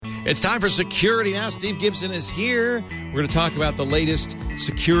It's time for Security Now. Steve Gibson is here. We're going to talk about the latest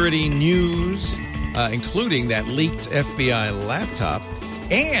security news, including that leaked FBI laptop.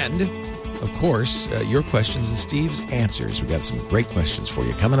 And, of course, your questions and Steve's answers. We've got some great questions for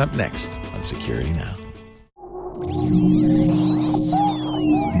you coming up next on Security Now.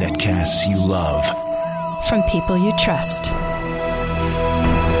 Netcasts you love. From people you trust.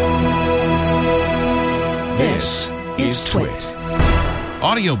 This is Twit.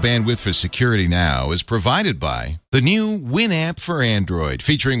 Audio bandwidth for Security Now is provided by the new Winamp for Android,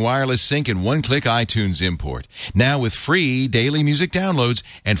 featuring wireless sync and one-click iTunes import. Now with free daily music downloads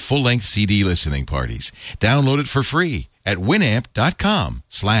and full-length CD listening parties. Download it for free at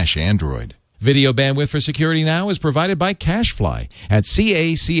winamp.com/Android. Video bandwidth for Security Now is provided by CacheFly at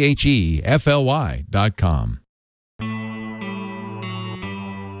CacheFly.com.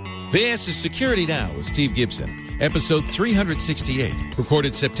 This is Security Now with Steve Gibson. Episode 368,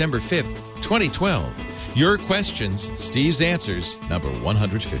 recorded September 5th, 2012. Your questions, Steve's answers, number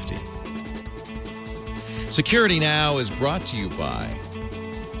 150. Security Now is brought to you by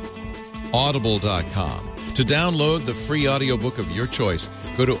Audible.com. To download the free audiobook of your choice,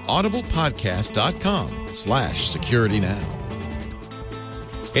 go to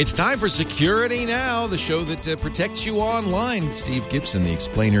audiblepodcast.com/securitynow. It's time for Security Now, the show that protects you online. Steve Gibson, the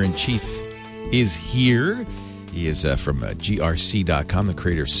explainer-in-chief, is here. He is from grc.com, the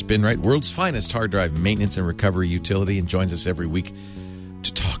creator of SpinRite, world's finest hard drive maintenance and recovery utility, and joins us every week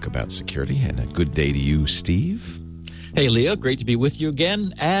to talk about security. And a good day to you, Steve. Hey, Leo. Great to be with you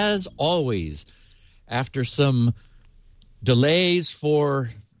again, as always. After some delays for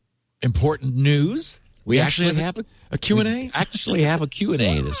important news, we actually have a Q&A? We actually have a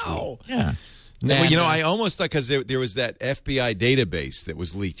Q&A this week. Yeah. No, and, I almost thought, because there was that FBI database that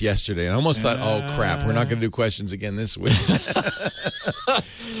was leaked yesterday, and I almost thought, oh, crap, we're not going to do questions again this week.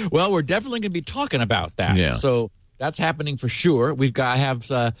 Well, we're definitely going to be talking about that. Yeah. So that's happening for sure. I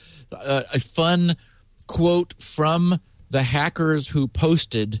have a fun quote from the hackers who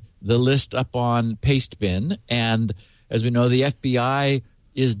posted the list up on Pastebin. And as we know, the FBI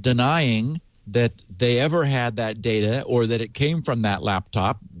is denying that they ever had that data or that it came from that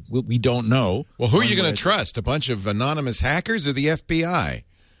laptop. We don't know. Well, who are you going to trust? A bunch of anonymous hackers or the FBI?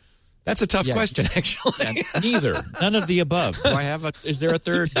 That's a tough question, actually. Neither. None of the above. Is there a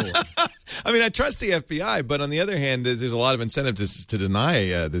third door? I mean, I trust the FBI, but on the other hand, there's a lot of incentive to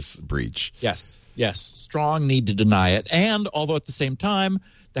deny this breach. Yes. Strong need to deny it. And although at the same time,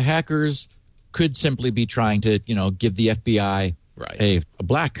 the hackers could simply be trying to, give the FBI a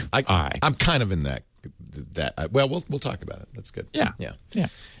black eye. I'm kind of in that. We'll talk about it. That's good. Yeah.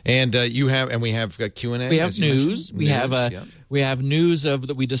 And we have Q&A. We have news. We have news of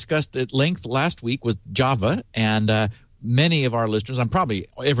that we discussed at length last week with Java, and many of our listeners, probably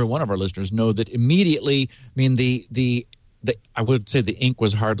every one of our listeners, know that immediately. I mean, the I would say the ink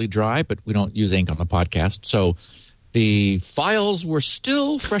was hardly dry, but we don't use ink on the podcast, so the files were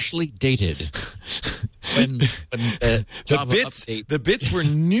still freshly dated when Java update. The bits were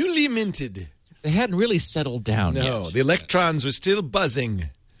newly minted. They hadn't really settled down yet. No, the electrons were still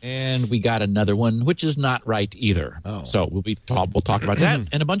buzzing. And we got another one, which is not right either. Oh. So we'll talk about that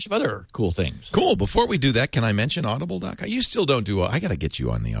and a bunch of other cool things. Cool. Before we do that, can I mention Audible.com? You still don't do. I got to get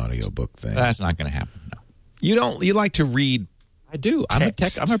you on the audiobook thing. That's not going to happen. No. You don't. You like to read. I do.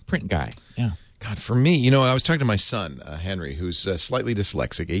 Text. I'm a print guy. Yeah. God, for me, I was talking to my son, Henry, who's slightly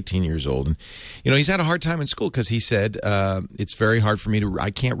dyslexic, 18 years old. And, he's had a hard time in school because he said, it's very hard for me I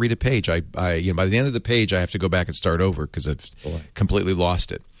can't read a page. By the end of the page, I have to go back and start over because I've completely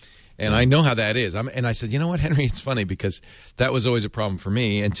lost it. And I know how that is. And I said, you know what, Henry, it's funny because that was always a problem for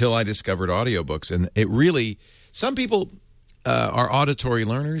me until I discovered audiobooks. And it really, some people are auditory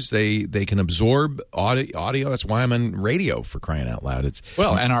learners. They can absorb audio. That's why I'm on radio, for crying out loud.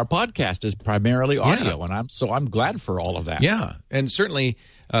 And our podcast is primarily audio, and I'm glad for all of that. Yeah, and certainly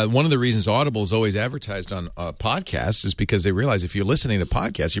one of the reasons Audible is always advertised on podcasts is because they realize if you're listening to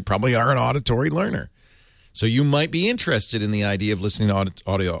podcasts, you probably are an auditory learner. So you might be interested in the idea of listening to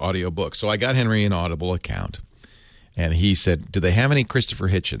audio books. So I got Henry an Audible account. And he said, do they have any Christopher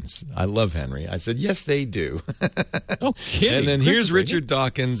Hitchens? I love Henry. I said, yes, they do. No kidding. And then here's Richard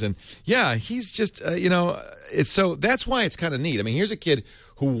Dawkins. And, he's just, it's so that's why it's kind of neat. I mean, here's a kid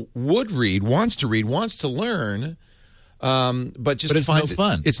who would read, wants to learn, but it's no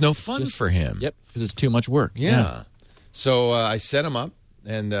fun. It's no fun for him. Yep, because it's too much work. Yeah. So I set him up.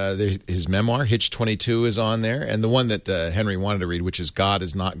 And his memoir, Hitch 22, is on there. And the one that Henry wanted to read, which is God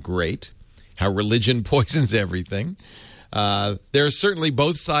is Not Great, How Religion Poisons Everything. There are certainly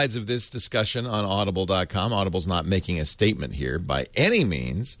both sides of this discussion on Audible.com. Audible's not making a statement here by any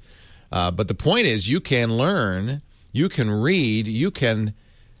means. But the point is you can learn, you can read, you can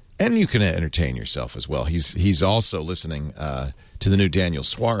entertain yourself as well. He's also listening to the new Daniel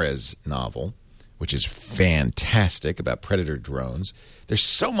Suarez novel, which is fantastic, about predator drones. There's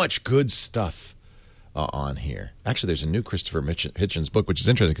so much good stuff on here. Actually, there's a new Christopher Hitchens book, which is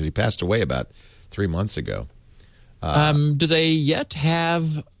interesting because he passed away about 3 months ago. Do they yet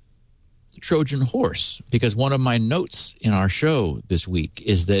have Trojan Horse? Because one of my notes in our show this week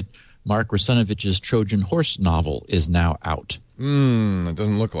is that Mark Rusinovich's Trojan Horse novel is now out. It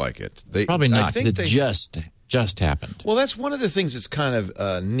doesn't look like it. Probably not, because it just happened. Well, that's one of the things that's kind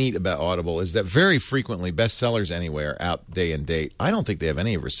of neat about Audible is that very frequently bestsellers anywhere out day and date. I don't think they have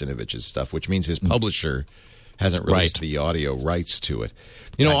any of Rusinovich's stuff, which means his publisher hasn't released the audio rights to it.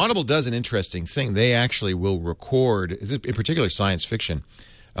 You know, Audible does an interesting thing. They actually will record, in particular science fiction,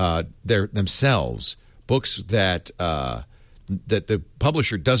 themselves, books that that the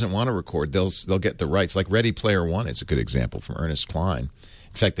publisher doesn't want to record. They'll get the rights. Like Ready Player One is a good example from Ernest Cline.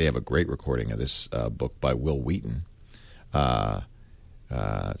 In fact, they have a great recording of this book by Will Wheaton. I'm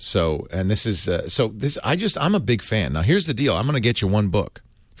a big fan. Now, here's the deal. I'm going to get you one book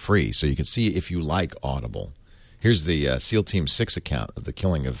free so you can see if you like Audible. Here's the SEAL Team 6 account of the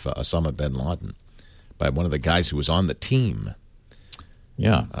killing of Osama bin Laden by one of the guys who was on the team.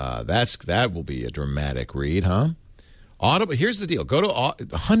 Yeah. That will be a dramatic read, huh? Audible. Here's the deal. Go to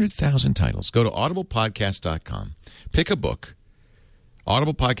 100,000 titles. Go to audiblepodcast.com. Pick a book.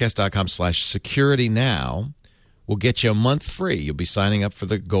 audiblepodcast.com/securitynow will get you a month free. You'll be signing up for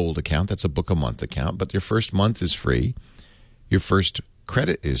the gold account. That's a book a month account, but your first month is free. Your first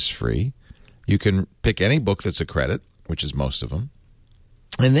credit is free. You can pick any book that's a credit, which is most of them.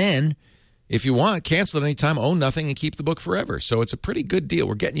 And then, if you want, cancel at any time, own nothing, and keep the book forever. So it's a pretty good deal.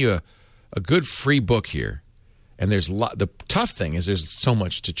 We're getting you a good free book here. And the tough thing is there's so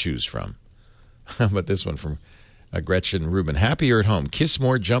much to choose from. How about this one from Gretchen Rubin? Happier at home. Kiss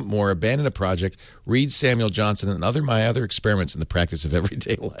more, jump more, abandon a project, read Samuel Johnson, and my other experiments in the practice of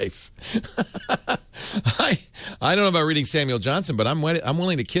everyday life. I don't know about reading Samuel Johnson, but I'm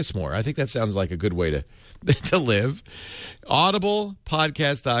willing to kiss more. I think that sounds like a good way to live.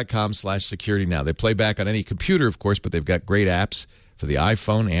 audiblepodcast.com/securitynow. They play back on any computer, of course, but they've got great apps for the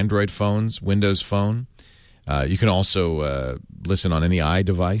iPhone, Android phones, Windows Phone. You can also listen on any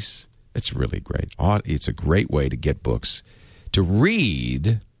iDevice. It's really great. It's a great way to get books, to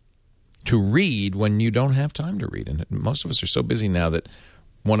read when you don't have time to read. And most of us are so busy now that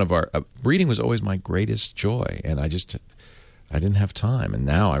one of our reading was always my greatest joy, and I didn't have time. And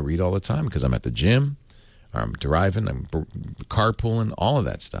now I read all the time because I'm at the gym, or I'm driving, I'm carpooling, all of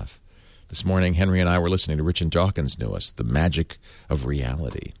that stuff. This morning, Henry and I were listening to Richard Dawkins' newest, The Magic of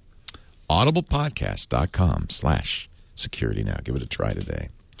Reality. audiblepodcast.com/securitynow. Give it a try today.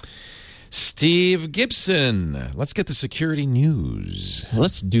 Steve Gibson, let's get the security news.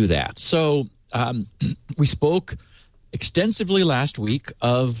 Let's do that. So we spoke extensively last week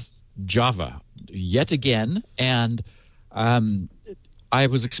of Java yet again, and I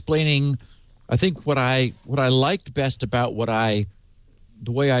was explaining, I think what I liked best about the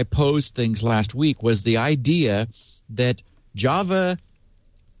way I posed things last week was the idea that Java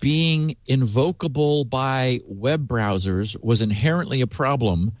being invocable by web browsers was inherently a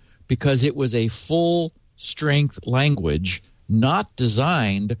problem because it was a full-strength language not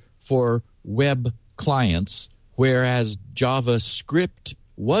designed for web clients, whereas JavaScript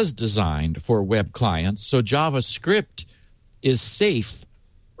was designed for web clients. So JavaScript is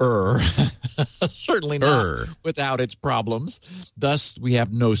safer, certainly not without its problems. Thus, we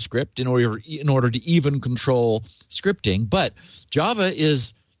have no script in order to even control scripting. But Java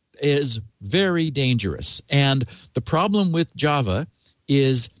is very dangerous. And the problem with Java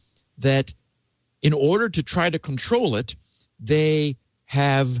is that in order to try to control it, they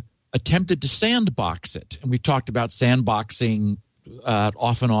have attempted to sandbox it. And we've talked about sandboxing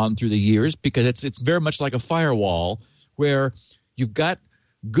off and on through the years because it's very much like a firewall where you've got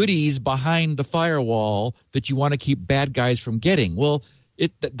goodies behind the firewall that you want to keep bad guys from getting. Well,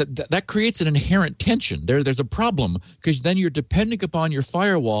 that creates an inherent tension. There's a problem because then you're depending upon your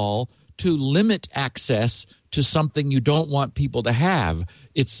firewall to limit access to something you don't want people to have.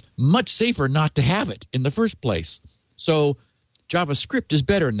 It's much safer not to have it in the first place. So JavaScript is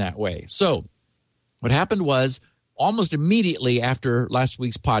better in that way. So what happened was almost immediately after last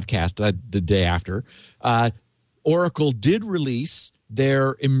week's podcast, the day after, Oracle did release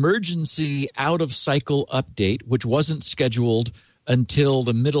their emergency out-of-cycle update, which wasn't scheduled until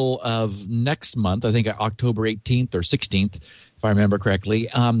the middle of next month, I think October 18th or 16th, if I remember correctly.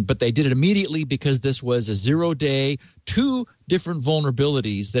 But they did it immediately because this was a 0-day, 2 different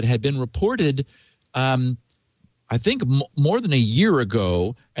vulnerabilities that had been reported, I think, more than a year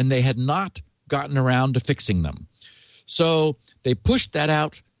ago, and they had not gotten around to fixing them. So they pushed that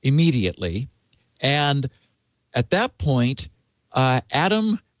out immediately. And at that point,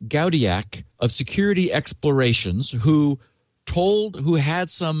 Adam Gaudiak of Security Explorations, who had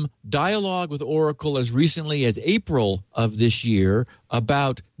some dialogue with Oracle as recently as April of this year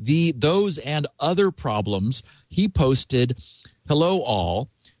about those and other problems, he posted, "Hello all.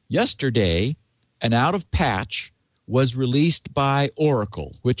 Yesterday, an out-of-patch was released by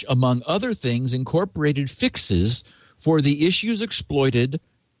Oracle, which, among other things, incorporated fixes for the issues exploited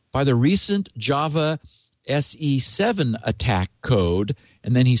by the recent Java SE7 attack code,"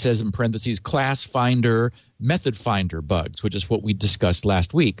 and then he says in parentheses, class finder, method finder bugs, which is what we discussed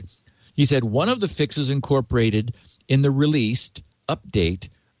last week. He said one of the fixes incorporated in the released update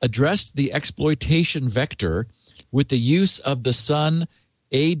addressed the exploitation vector with the use of the Sun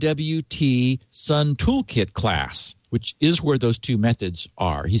AWT Sun Toolkit class, which is where those 2 methods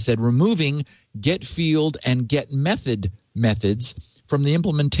are. He said removing getField and getMethod methods from the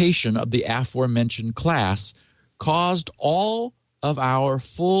implementation of the aforementioned class caused all of our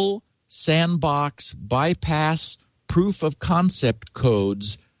full sandbox bypass proof of concept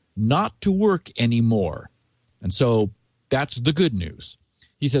codes not to work anymore. And so that's the good news.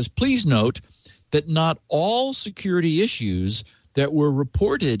 He says, please note that not all security issues that were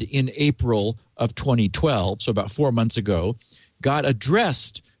reported in April of 2012, so about 4 months ago, got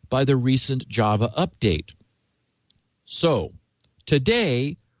addressed by the recent Java update. So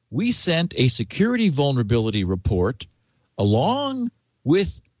today, we sent a security vulnerability report along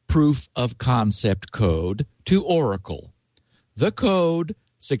with proof of concept code to Oracle. The code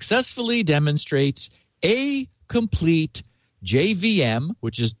successfully demonstrates a complete JVM,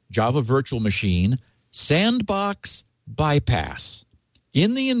 which is Java Virtual Machine, sandbox bypass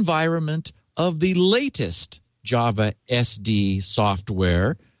in the environment of the latest Java SD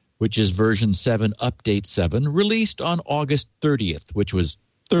software, which is version 7, update 7, released on August 30th, which was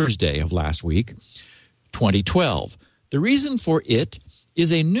Thursday of last week, 2012. The reason for it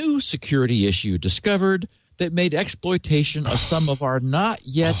is a new security issue discovered that made exploitation of some of our not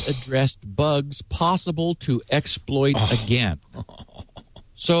yet addressed bugs possible to exploit again.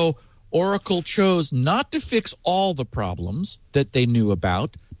 So Oracle chose not to fix all the problems that they knew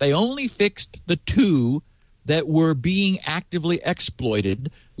about. They only fixed the 2 that were being actively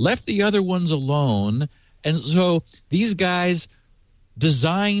exploited, left the other ones alone, and so these guys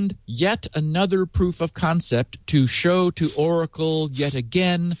designed yet another proof of concept to show to Oracle yet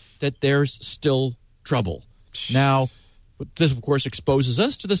again that there's still trouble. Now, this, of course, exposes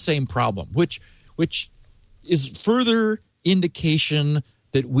us to the same problem, which is further indication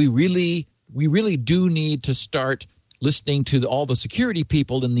that we really do need to start listening to all the security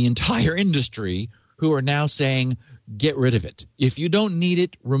people in the entire industry who are now saying, get rid of it. If you don't need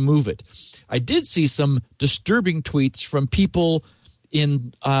it, remove it. I did see some disturbing tweets from people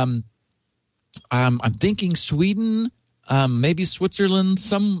in, I'm thinking Sweden, maybe Switzerland,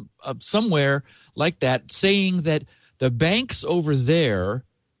 somewhere like that, saying that the banks over there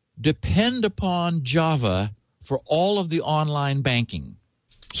depend upon Java for all of the online banking.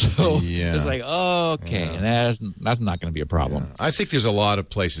 So it's like, okay, that's not going to be a problem. Yeah. I think there's a lot of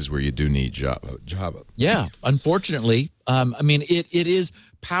places where you do need Java. Yeah, unfortunately. I mean, it is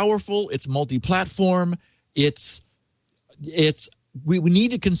powerful. It's multi-platform. We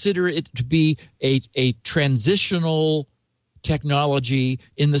need to consider it to be a transitional technology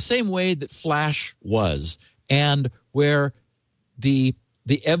in the same way that Flash was, and where the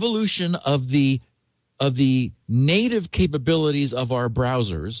evolution of the native capabilities of our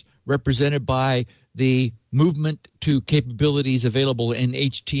browsers, represented by the movement to capabilities available in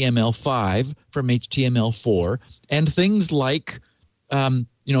HTML5 from HTML4, and things like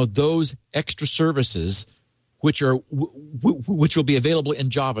those extra services which will be available in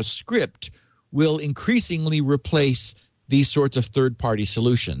JavaScript, will increasingly replace these sorts of third-party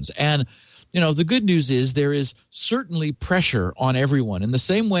solutions. And the good news is there is certainly pressure on everyone in the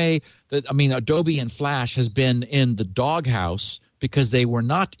same way that, Adobe and Flash has been in the doghouse because they were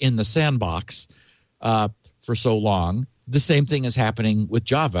not in the sandbox for so long. The same thing is happening with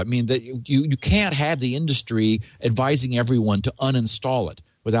Java. I mean, that you can't have the industry advising everyone to uninstall it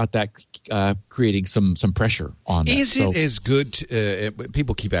without that creating some pressure on that. Is it as good to,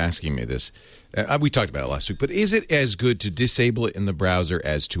 people keep asking me this. We talked about it last week, but is it as good to disable it in the browser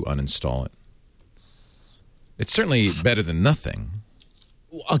as to uninstall it? It's certainly better than nothing.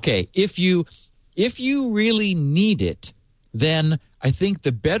 okay, if you really need it, then I think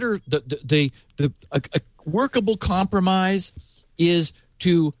a workable compromise is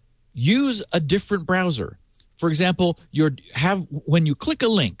to use a different browser. For example, when you click a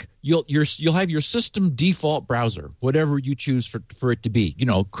link, you'll have your system default browser, whatever you choose for it to be.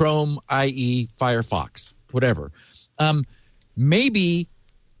 Chrome, IE, Firefox, whatever. Maybe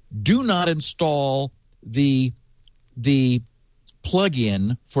do not install the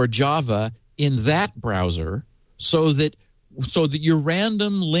plugin for Java in that browser so that your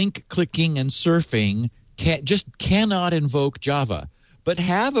random link clicking and surfing cannot invoke Java, but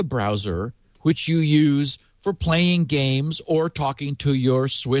have a browser which you use for playing games or talking to your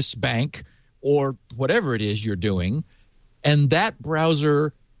Swiss bank or whatever it is you're doing, and that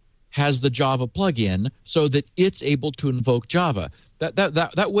browser has the Java plugin so that it's able to invoke Java.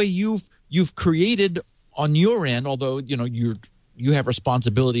 That way you've created on your end, although you have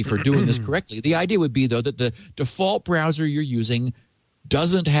responsibility for doing this correctly. The idea would be, though, that the default browser you're using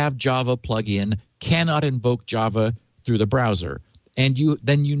doesn't have Java plugin, cannot invoke Java through the browser. And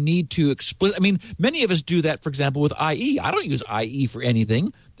then you need to many of us do that, for example, with IE. I don't use IE for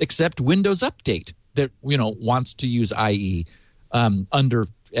anything except Windows Update that wants to use IE under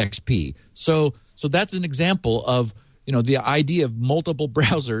XP. So that's an example of the idea of multiple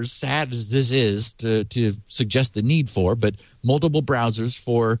browsers, sad as this is to suggest the need for, but multiple browsers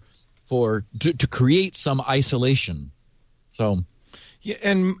to create some isolation. So. Yeah,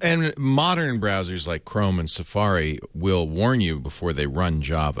 and modern browsers like Chrome and Safari will warn you before they run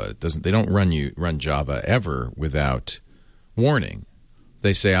Java. They don't run Java ever without warning.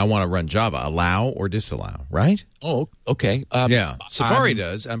 They say, I want to run Java, allow or disallow, right? Oh, okay. Yeah, Safari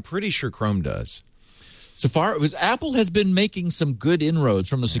does. I'm pretty sure Chrome does. Apple has been making some good inroads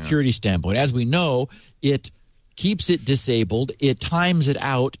from the security standpoint. As we know, it keeps it disabled, it times it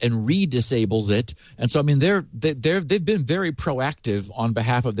out and re-disables it, and so they've been very proactive on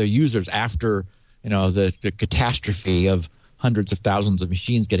behalf of their users after the catastrophe of hundreds of thousands of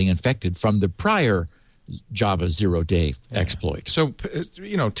machines getting infected from the prior Java zero-day exploit. So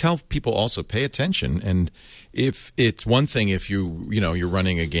tell people also pay attention, and if it's one thing if you're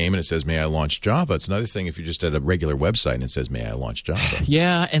running a game and it says may I launch Java, it's another thing if you're just at a regular website and it says may I launch Java.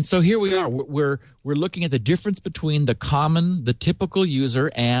 Yeah, and so here we are. We're looking at the difference between the typical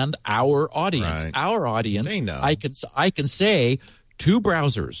user and our audience. Right. Our audience, they know. I can say 2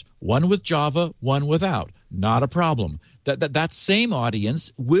 browsers, one with Java, one without. Not a problem. That same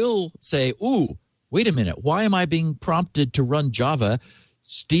audience will say, ooh, wait a minute, why am I being prompted to run Java?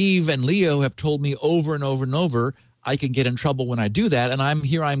 Steve and Leo have told me over and over and over I can get in trouble when I do that, and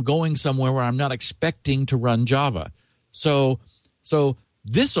I'm going somewhere where I'm not expecting to run Java. So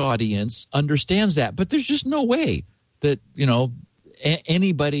this audience understands that, but there's just no way that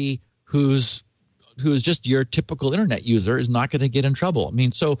anybody who's just your typical internet user is not going to get in trouble.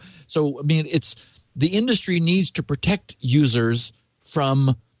 It's the industry needs to protect users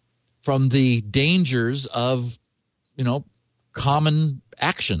from the dangers of common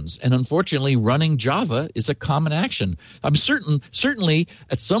actions, and unfortunately running Java is a common action. I'm certainly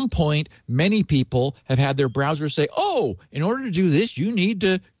at some point many people have had their browser say, oh, in order to do this you need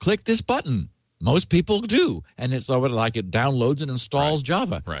to click this button. Most people do, and it's like it downloads and installs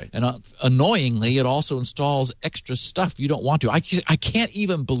Java. Right. And annoyingly, it also installs extra stuff you don't want to. I can't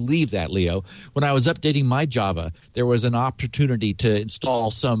even believe that, Leo. When I was updating my Java, there was an opportunity to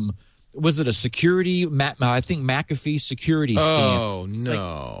install some. Was it a security? I think McAfee security scan. Oh,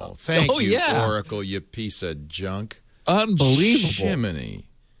 no. Thank you, Oracle, you piece of junk. Unbelievable. Jiminy.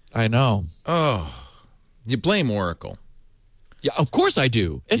 I know. Oh, you blame Oracle. Yeah, of course I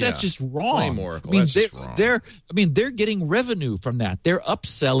do. And that's just wrong. Blame Oracle. That's just wrong. They're getting revenue from that. They're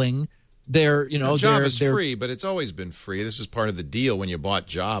upselling their, Java's free, but it's always been free. This is part of the deal when you bought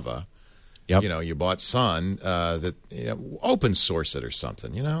Java. Yep. You bought Sun, open source it or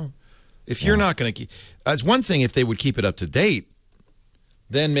something, If you're not going to keep – it's one thing if they would keep it up to date,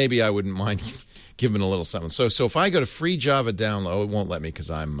 then maybe I wouldn't mind giving a little something. So if I go to free Java download, it won't let me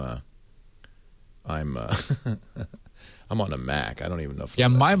because I'm I'm on a Mac. I don't even know if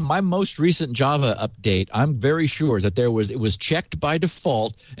my most recent Java update, I'm very sure that it was checked by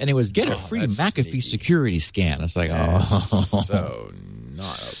default, and it was get a free McAfee sneaky security scan. It's like, so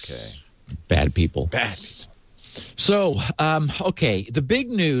not okay. Bad people. Bad people. So, okay, the big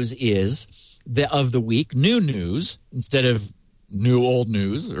news is of the week, new news instead of new old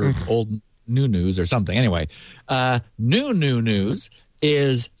news or old new news or something. Anyway, new news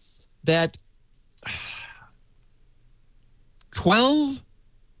is that 12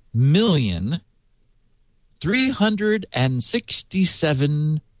 million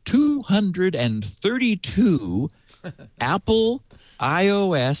 232 Apple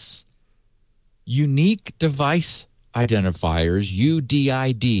iOS unique device identifiers,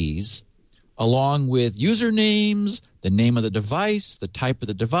 UDIDs, along with usernames, the name of the device, the type of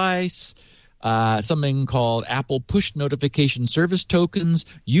the device, something called Apple Push Notification Service tokens,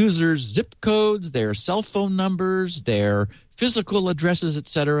 users' zip codes, their cell phone numbers, their physical addresses,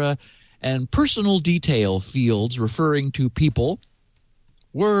 etc., and personal detail fields referring to people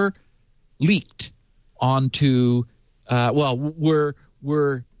were leaked onto, were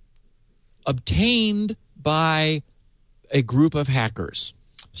obtained by a group of hackers.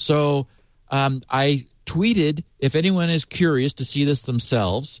 So I tweeted, if anyone is curious to see this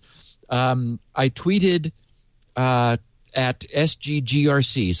themselves, I tweeted at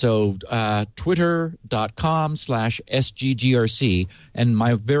SGGRC, so twitter.com/SGGRC, and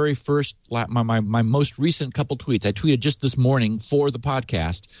my very first, my most recent couple tweets, I tweeted just this morning for the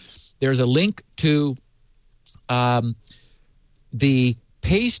podcast. There's a link to the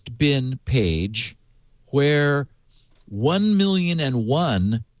Pastebin page where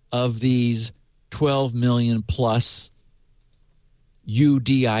 1,000,001 of these 12 million plus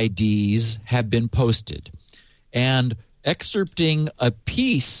UDIDs have been posted. And excerpting a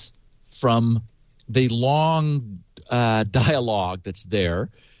piece from the long dialogue that's there,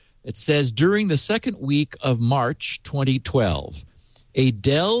 it says, during the second week of March 2012, a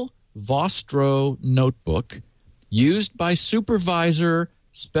Dell Vostro notebook used by Supervisor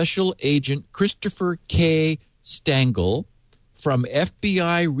Special Agent Christopher K. Stangl from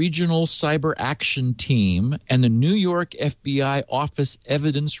FBI Regional Cyber Action Team and the New York FBI Office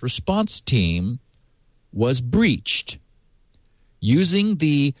Evidence Response Team was breached using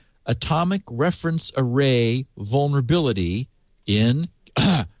the Atomic Reference Array vulnerability in,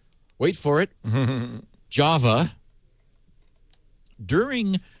 wait for it, Java.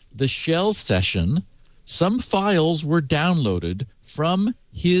 During the shell session, some files were downloaded from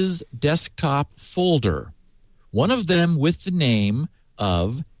his desktop folder, one of them with the name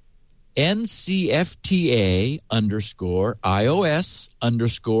of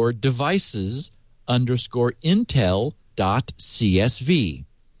ncfta_ios_devices_intel.csv,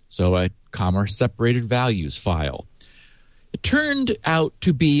 so a comma separated values file. It turned out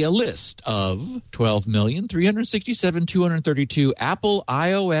to be a list of 12,367,232 Apple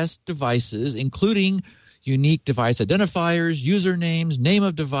iOS devices, including unique device identifiers, usernames, name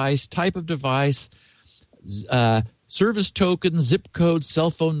of device, type of device, service tokens, zip codes,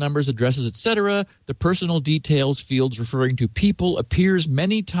 cell phone numbers, addresses, etc. The personal details fields referring to people appears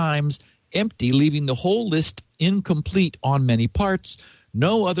many times empty, leaving the whole list incomplete on many parts.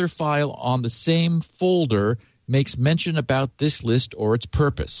 No other file on the same folder makes mention about this list or its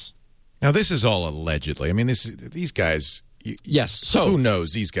purpose. Now, this is all allegedly. I mean, these guys. Yes. So who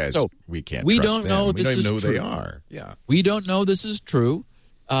knows these guys? So we can't. We trust don't them. know. We This don't even is know who true. they are. Yeah. We don't know this is true.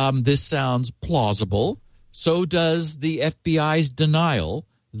 This sounds plausible. So does the FBI's denial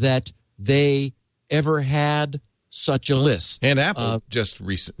that they ever had such a list. And Apple just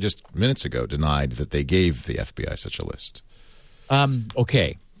minutes ago denied that they gave the FBI such a list.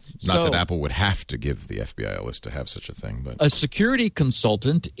 Okay. Not that Apple would have to give the FBI a list to have such a thing, but a security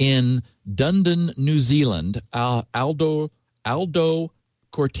consultant in Dunedin, New Zealand, Aldo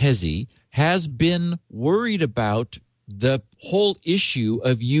Cortese, has been worried about the whole issue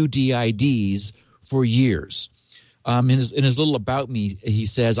of UDIDs for years. In his little about me, he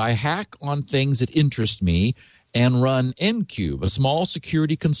says, I hack on things that interest me and run Ncube, a small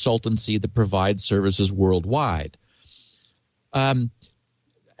security consultancy that provides services worldwide.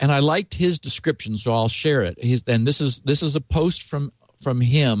 And I liked his description, so I'll share it. This is a post from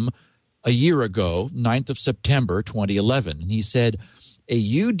him a year ago, 9th of September, 2011. And he said, a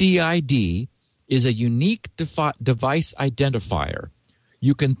UDID is a unique device identifier.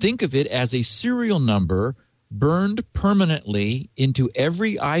 You can think of it as a serial number burned permanently into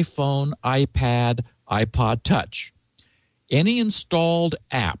every iPhone, iPad, iPod Touch. Any installed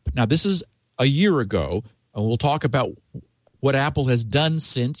app. Now, this is a year ago, and we'll talk about what Apple has done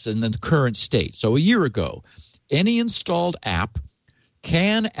since and the current state. So a year ago, any installed app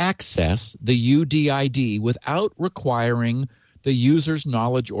can access the UDID without requiring the user's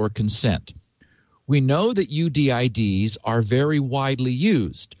knowledge or consent. We know that UDIDs are very widely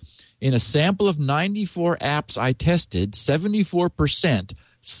used. In a sample of 94 apps I tested, 74%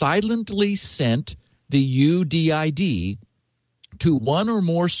 silently sent the UDID to one or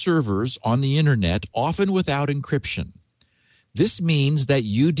more servers on the internet, often without encryption. This means that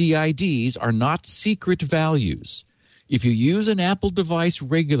UDIDs are not secret values. If you use an Apple device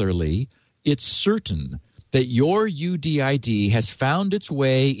regularly, it's certain that your UDID has found its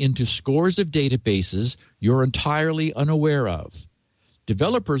way into scores of databases you're entirely unaware of.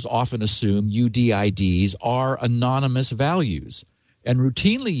 Developers often assume UDIDs are anonymous values and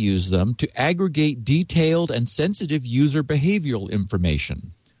routinely use them to aggregate detailed and sensitive user behavioral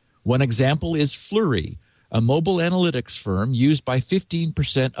information. One example is Flurry, a mobile analytics firm used by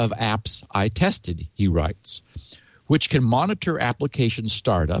 15% of apps I tested, he writes, which can monitor application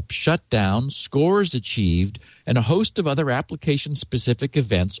startup, shutdown, scores achieved, and a host of other application-specific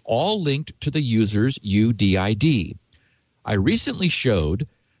events, all linked to the user's UDID. I recently showed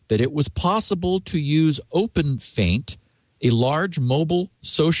that it was possible to use OpenFaint, a large mobile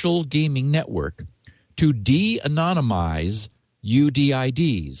social gaming network, to de-anonymize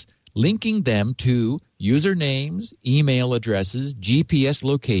UDIDs, linking them to usernames, email addresses, GPS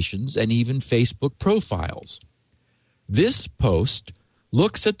locations, and even Facebook profiles. This post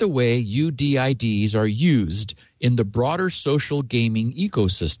looks at the way UDIDs are used in the broader social gaming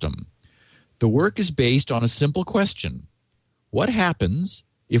ecosystem. The work is based on a simple question. What happens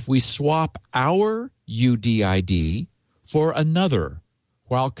if we swap our UDID for another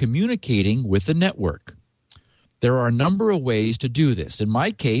while communicating with the network? There are a number of ways to do this. In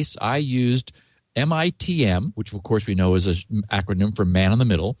my case, I used MITM, which of course we know is an acronym for Man in the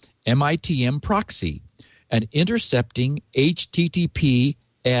Middle, MITM proxy, an intercepting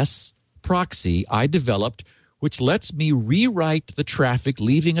HTTPS proxy I developed, which lets me rewrite the traffic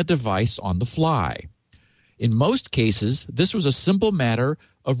leaving a device on the fly. In most cases, this was a simple matter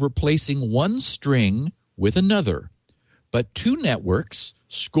of replacing one string with another. But two networks,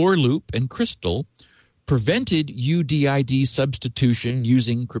 Scoreloop and Crystal, prevented UDID substitution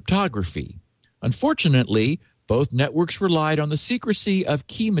using cryptography. Unfortunately, both networks relied on the secrecy of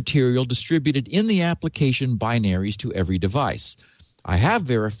key material distributed in the application binaries to every device. I have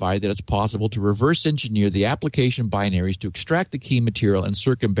verified that it's possible to reverse engineer the application binaries to extract the key material and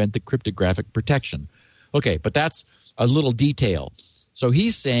circumvent the cryptographic protection. Okay, but that's a little detail. So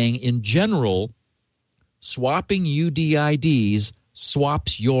he's saying, in general, swapping UDIDs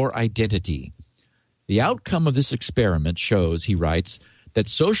swaps your identity. The outcome of this experiment shows, he writes, that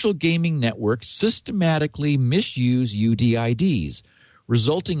social gaming networks systematically misuse UDIDs,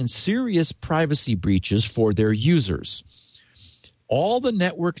 resulting in serious privacy breaches for their users. All the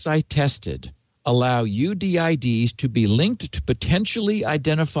networks I tested allow UDIDs to be linked to potentially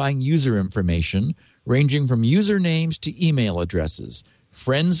identifying user information, ranging from usernames to email addresses,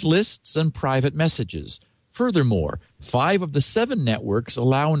 friends lists, and private messages. Furthermore, 5 of the 7 networks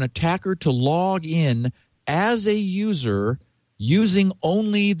allow an attacker to log in as a user using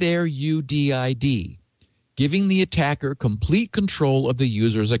only their UDID, giving the attacker complete control of the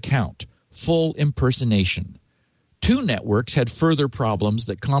user's account, full impersonation. 2 networks had further problems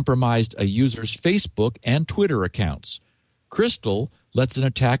that compromised a user's Facebook and Twitter accounts. Crystal lets an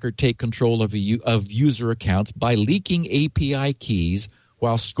attacker take control of user accounts by leaking API keys,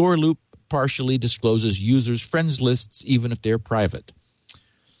 while Scoreloop partially discloses users' friends lists even if they're private.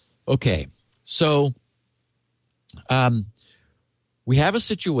 Okay, so we have a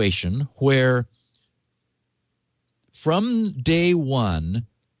situation where from day one,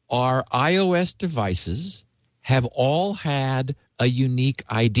 our iOS devices have all had a unique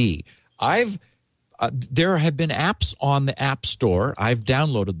ID. There have been apps on the App Store. I've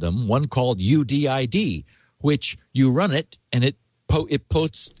downloaded them. One called UDID, which you run it and it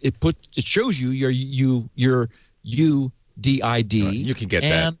shows you your UDID. You can get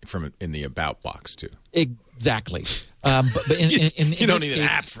that from in the About box too. Exactly. But in you don't need an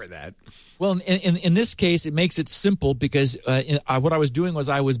app for that. Well, in this case, it makes it simple because what I was doing was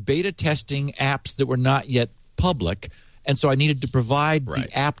I was beta testing apps that were not yet public. And so I needed to provide the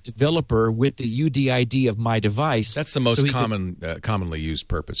app developer with the UDID of my device. That's the most commonly used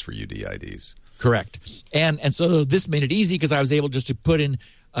purpose for UDIDs. Correct. And so this made it easy because I was able just to put in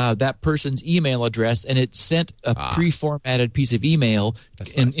that person's email address, and it sent a pre-formatted piece of email,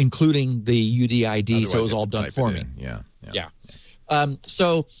 including the UDID. Otherwise, so it was all done for me. Yeah.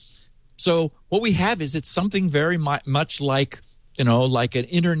 So what we have is it's something very much like an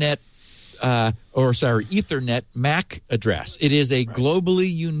internet. Ethernet MAC address. It is a globally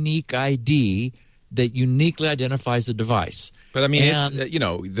unique ID that uniquely identifies the device. But I mean,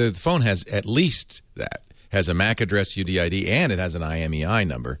 the phone has at least that. Has a MAC address UDID, and it has an IMEI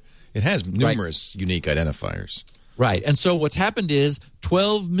number. It has numerous unique identifiers. Right. And so what's happened is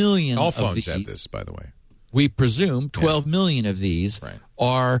 12 million all phones have this, by the way. We presume 12 million of these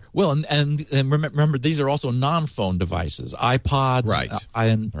are, and remember, these are also non-phone devices, iPods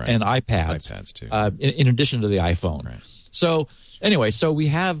and iPads. iPads, too. In addition to the iPhone. Right. So, anyway, so we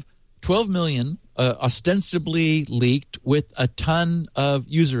have 12 million ostensibly leaked with a ton of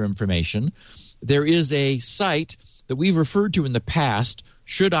user information. There is a site that we've referred to in the past,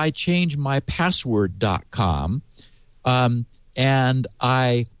 shouldichangemypassword.com, and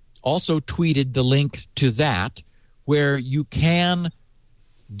I also tweeted the link to that, where you can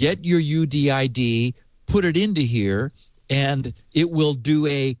get your UDID, put it into here, and it will do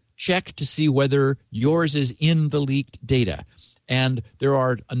a check to see whether yours is in the leaked data. And there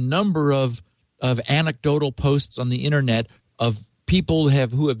are a number of anecdotal posts on the internet of people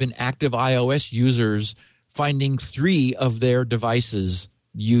who have been active iOS users finding 3 of their devices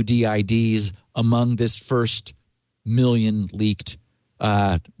UDIDs among this first million leaked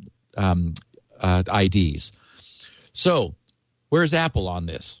IDs. So where's Apple on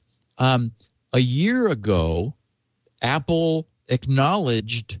this? A year ago, Apple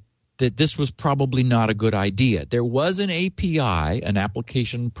acknowledged that this was probably not a good idea. There was an API, an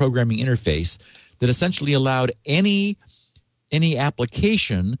application programming interface, that essentially allowed any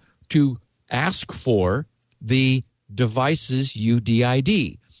application to ask for the device's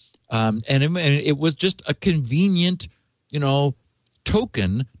UDID. And it was just a convenient,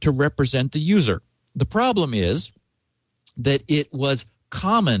 token to represent the user. The problem is that it was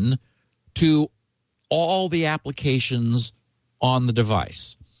common to all the applications on the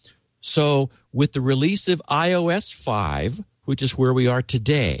device. So with the release of iOS 5, which is where we are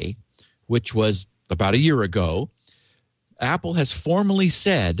today, which was about a year ago, Apple has formally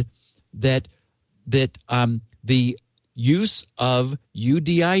said that the use of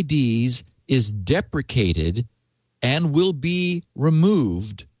UDIDs is deprecated and will be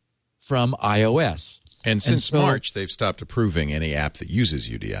removed from iOS. And since March, they've stopped approving any app that uses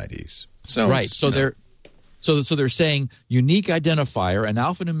UDIDs. So right. So they're saying unique identifier, an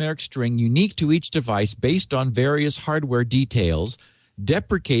alphanumeric string unique to each device based on various hardware details,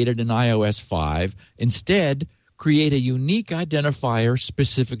 deprecated in iOS 5. Instead, create a unique identifier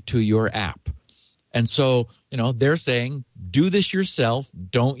specific to your app. And so, they're saying, do this yourself.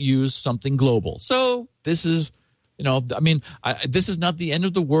 Don't use something global. So this is, this is not the end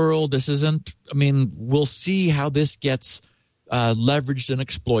of the world. This isn't, we'll see how this gets leveraged and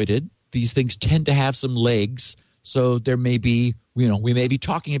exploited. These things tend to have some legs. So there may be, we may be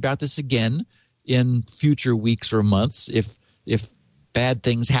talking about this again in future weeks or months if bad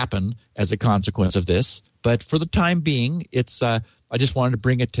things happen as a consequence of this. But for the time being, it's I just wanted to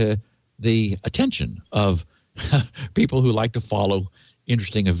bring it to the attention of people who like to follow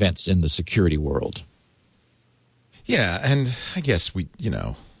interesting events in the security world. Yeah, and I guess we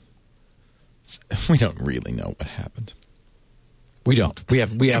don't really know what happened. We don't. We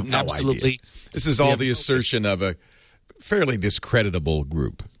have no absolutely idea. This is all the assertion of a fairly discreditable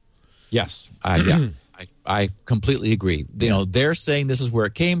group. Yes. I completely agree. They're saying this is where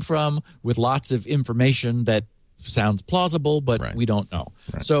it came from with lots of information that sounds plausible, but we don't know.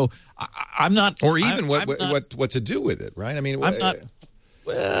 Right. So I'm not, or even what to do with it, right? I'm not.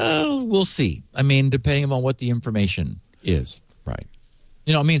 Well, we'll see. Depending on what the information is, right?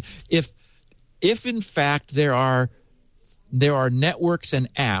 If in fact there are networks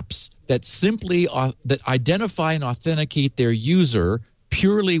and apps that simply that identify and authenticate their user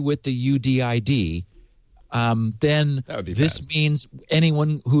purely with the UDID. Then this means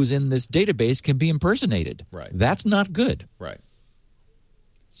anyone who's in this database can be impersonated. Right. That's not good. Right.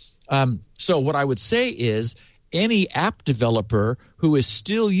 So what I would say is any app developer who is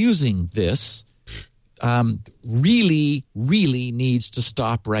still using this really, really needs to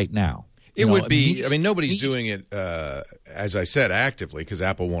stop right now. It would be, nobody's doing it, as I said, actively because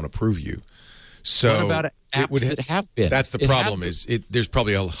Apple won't approve you. So what about apps that have been? That's the problem. There's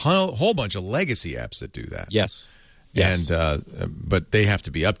probably a whole bunch of legacy apps that do that. Yes. And but they have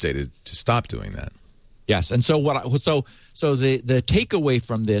to be updated to stop doing that. Yes. And so so the takeaway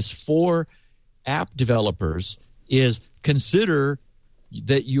from this for app developers is consider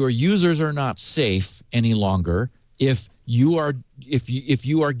that your users are not safe any longer if you are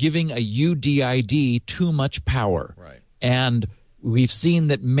giving a UDID too much power. Right. And we've seen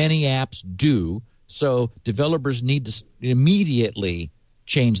that many apps do, so developers need to immediately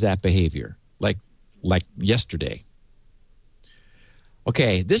change that behavior, like yesterday.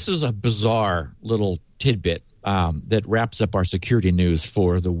 Okay, this is a bizarre little tidbit that wraps up our security news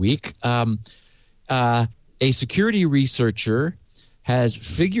for the week. A security researcher has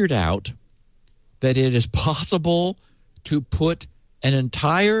figured out that it is possible to put an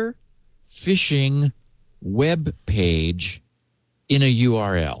entire phishing web page in a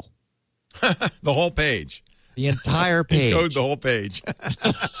URL. The whole page. The entire page. Encode the whole page.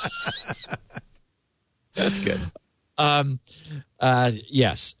 That's good.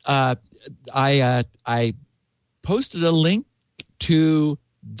 Yes. I posted a link to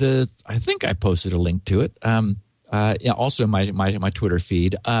I think I posted a link to it. Also in my Twitter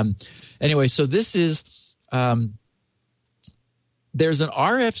feed. Anyway, so this is there's an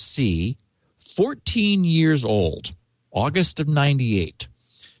RFC 14 years old, August of 98.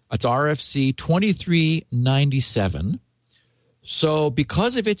 It's RFC 2397. So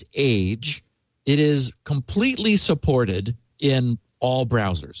because of its age, it is completely supported in all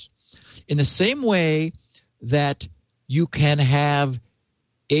browsers. In the same way that you can have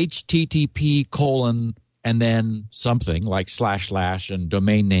HTTP : and then something like / and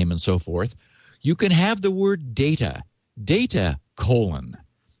domain name and so forth, you can have the word data :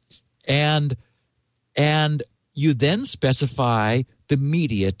 and you then specify the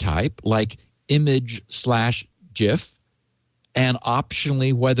media type like image / GIF, and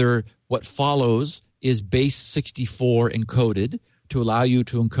optionally whether what follows is base 64 encoded to allow you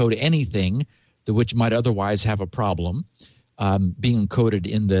to encode anything which might otherwise have a problem being encoded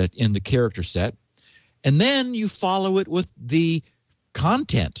in the character set. And then you follow it with the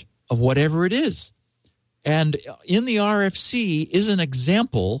content of whatever it is. And in the RFC is an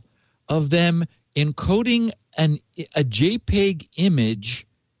example of them encoding a JPEG image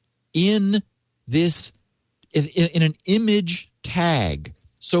in an image tag.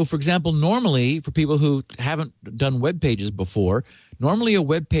 So, for example, normally, for people who haven't done web pages before, normally a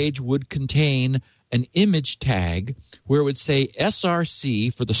web page would contain an image tag where it would say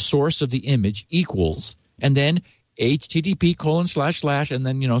src for the source of the image equals, and then http : / and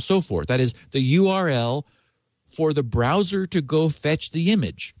then so forth. That is the URL for the browser to go fetch the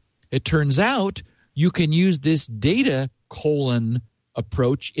image. It turns out you can use this data :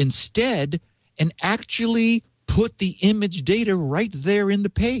 approach instead and actually put the image data right there in the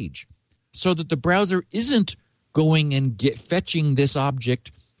page, so that the browser isn't going and fetching this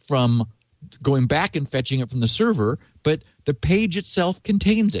object from going back and fetching it from the server, but the page itself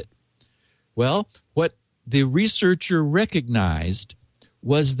contains it. Well, what the researcher recognized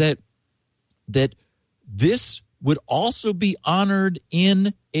was that this would also be honored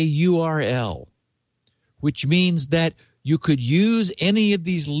in a URL, which means that you could use any of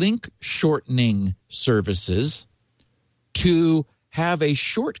these link shortening services to have a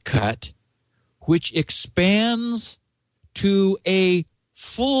shortcut which expands to a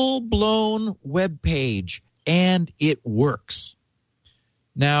full-blown web page, and it works.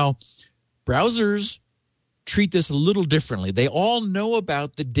 Now, browsers treat this a little differently. They all know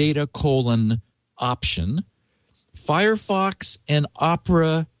about the data : option. Firefox and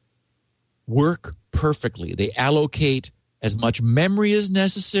Opera work perfectly. They allocate as much memory as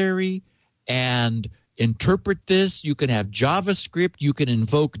necessary and interpret this. You can have JavaScript. You can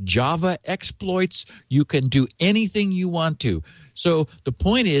invoke Java exploits. You can do anything you want to. So the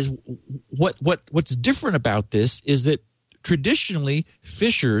point is, what's different about this is that traditionally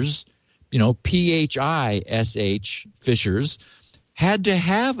fishers, PHISH fishers, had to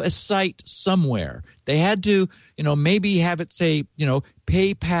have a site somewhere. They had to, maybe have it say,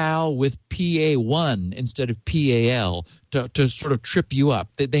 PayPal with PA1 instead of PAL to sort of trip you up.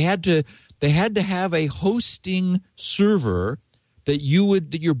 They had to have a hosting server that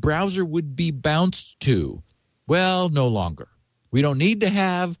your browser would be bounced to. Well, no longer. We don't need to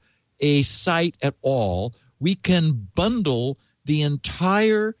have a site at all. We can bundle the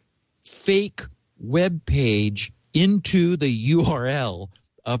entire fake web page into the URL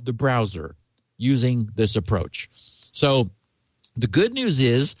of the browser using this approach. So the good news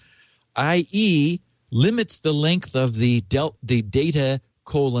is IE limits the length of the data :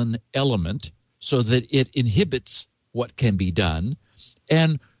 element so that it inhibits what can be done.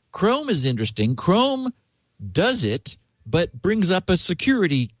 And Chrome is interesting. Chrome does it, but brings up a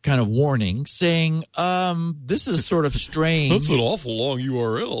security kind of warning saying, this is sort of strange. That's an awful long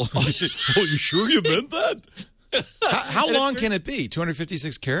URL. Well, you sure you meant that? How long can it be?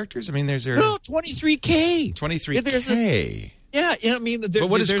 256 characters? I mean, there's no 23K. 23K. Yeah, I mean, but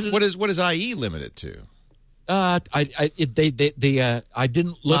what is IE limited to? I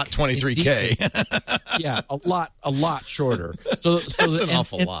didn't look. Not 23K. Yeah, a lot shorter. So that's an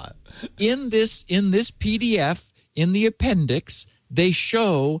awful lot. In this PDF, in the appendix, they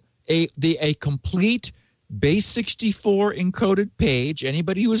show a complete base 64 encoded page.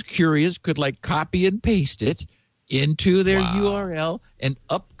 Anybody who was curious could copy and paste it into their URL, and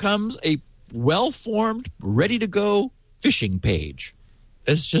up comes a well-formed, ready-to-go phishing page.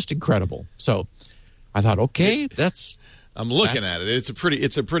 It's just incredible. So I thought, okay, I'm looking at it. It's a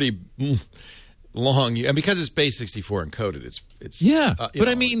pretty long, and because it's base64 encoded, it's but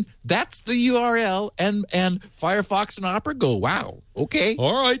I mean, that's the URL, and Firefox and Opera go, wow, okay,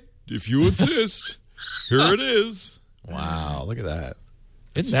 all right, if you insist, here it is. Wow, look at that.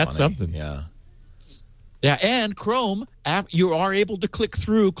 Isn't that something? Yeah. Yeah, and Chrome, you are able to click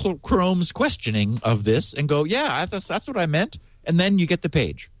through Chrome's questioning of this and go, yeah, that's what I meant, and then you get the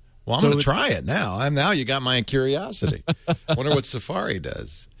page. Well, I'm going to try it now. Now you got my curiosity. Wonder what Safari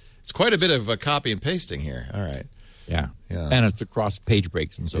does. It's quite a bit of copy and pasting here. All right. Yeah. And it's across page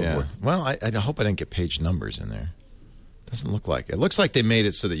breaks and so forth. Well, I hope I didn't get page numbers in there. Doesn't look like it. It looks like they made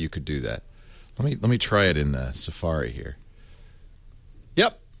it so that you could do that. Let me try it in Safari here.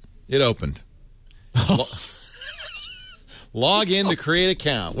 Yep, it opened. Log in to create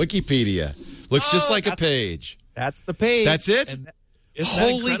account. Wikipedia. Looks just like a page. That's the page. That's it?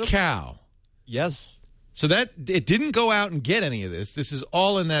 Holy cow. Yes. So it didn't go out and get any of this. This is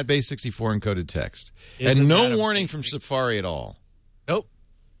all in that base64 encoded text. Isn't and no warning from Safari at all. Nope.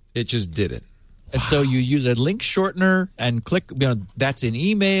 It just did it. And so you use a link shortener and click, that's in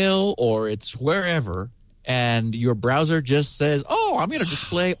email or it's wherever, and your browser just says, oh, I'm going to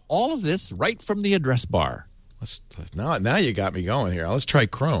display all of this right from the address bar. Now you got me going here. Let's try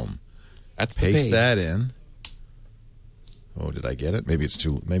Chrome. That's Paste that in. Oh, did I get it? Maybe it's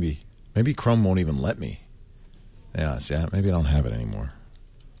too. Maybe Chrome won't even let me. Yeah, see, maybe I don't have it anymore.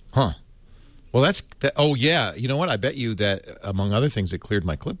 Huh. Well, that's. Oh, yeah. You know what? I bet you that, among other things, it cleared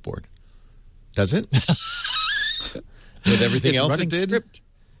my clipboard. Does it? With everything else it did? Script.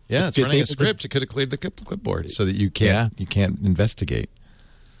 Yeah, it's running a script. It could have cleared the clipboard so that you can't investigate.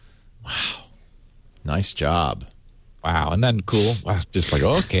 Wow. Nice job. Wow, and then cool. Wow, just like,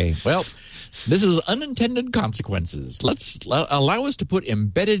 okay, well, this is unintended consequences. Let's allow us to put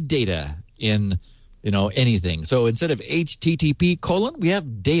embedded data in, anything. So instead of HTTP : we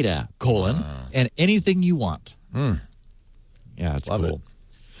have data : and anything you want. Yeah, it's Love cool. It.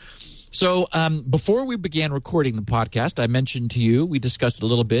 So before we began recording the podcast, I mentioned to you, we discussed it a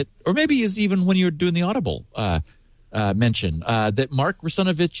little bit, or maybe it's even when you were doing the Audible mention, that Mark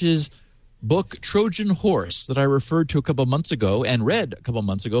Russinovich's book, Trojan Horse, that I referred to a couple of months ago and read a couple of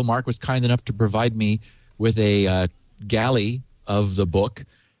months ago. Mark was kind enough to provide me with a galley of the book,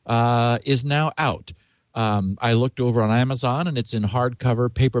 is now out. I looked over on Amazon, and it's in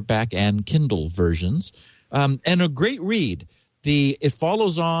hardcover, paperback, and Kindle versions. And a great read. It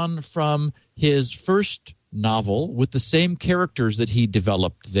follows on from his first novel with the same characters that he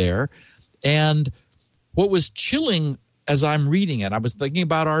developed there. And what was chilling as I'm reading it, I was thinking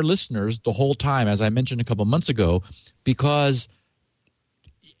about our listeners the whole time, as I mentioned a couple months ago, because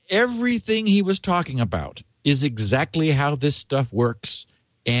everything he was talking about is exactly how this stuff works.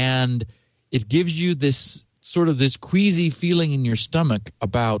 And it gives you this sort of this queasy feeling in your stomach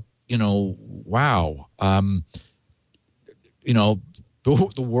about, wow,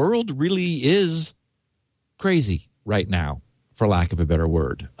 the world really is crazy right now, for lack of a better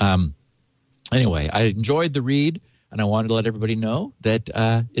word. Anyway, I enjoyed the read, and I wanted to let everybody know that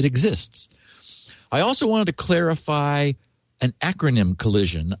it exists. I also wanted to clarify an acronym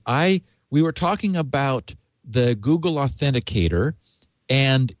collision. We were talking about the Google Authenticator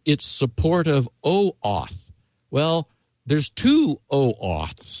and its support of OAuth. Well, there's two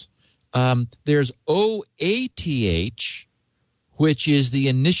OAuths. There's OATH, which is the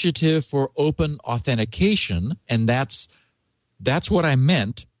Initiative for Open Authentication, and that's what I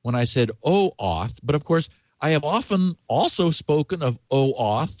meant when I said OAuth. But of course, I have often also spoken of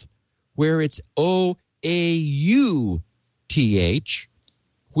OAuth, where it's OAUTH,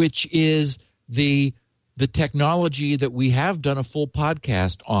 which is the technology that we have done a full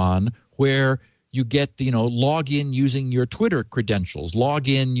podcast on, where you get log in using your Twitter credentials, log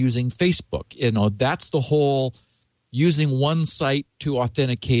in using Facebook. That's the whole using one site to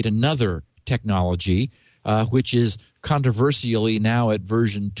authenticate another technology, which is controversially now at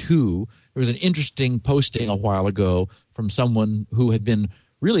version 2. There was an interesting posting a while ago from someone who had been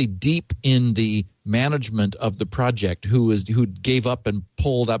really deep in the management of the project, who gave up and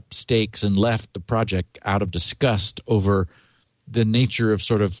pulled up stakes and left the project out of disgust over the nature of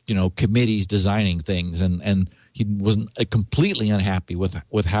sort of committees designing things, and he wasn't completely unhappy with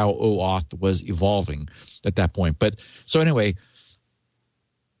how OAuth was evolving at that point. But so anyway,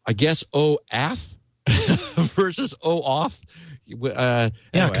 I guess OAuth versus OAuth.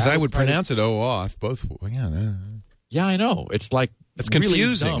 Because I would pronounce it OAuth both. Yeah, I know. It's like it's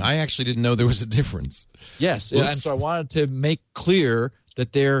confusing. Really I actually didn't know there was a difference. Yes, Oops. And so I wanted to make clear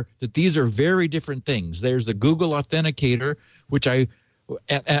that these are very different things. There's the Google Authenticator, which I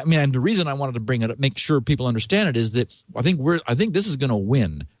and the reason I wanted to bring it up, make sure people understand it, is that I think this is going to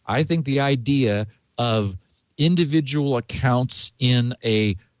win. I think the idea of individual accounts in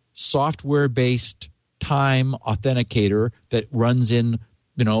a software-based time authenticator that runs in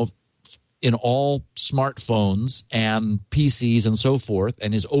all smartphones and PCs and so forth,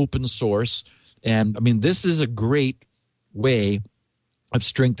 and is open source. And I mean, this is a great way of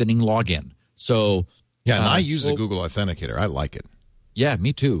strengthening login. So yeah, and I use the Google Authenticator. I like it. Yeah,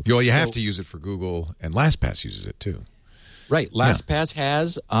 me too. You have to use it for Google, and LastPass uses it too. Right, LastPass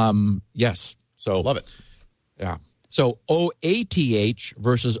has. Yes, so love it. Yeah. So OATH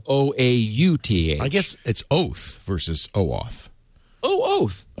versus OAUTH. I guess it's oath versus OAuth. Oh,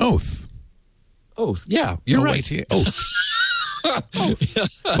 oath. Oath. Yeah, you're right. Oath.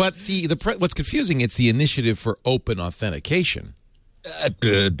 But see, what's confusing? It's the Initiative for Open Authentication.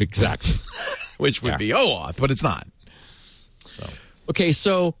 Exactly. Which would be OAuth, but it's not. So okay,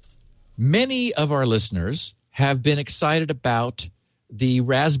 so many of our listeners have been excited about the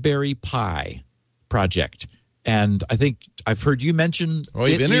Raspberry Pi project. And I think I've heard you mention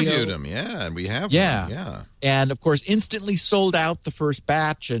we've interviewed him, and we have. Yeah. And, of course, instantly sold out the first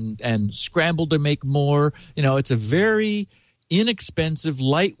batch and scrambled to make more. It's a very inexpensive,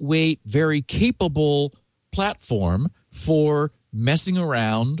 lightweight, very capable platform for messing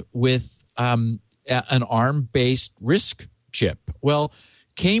around with an ARM-based RISC chip. Well,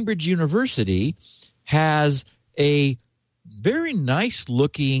 Cambridge University has a very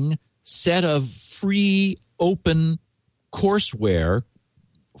nice-looking set of free open courseware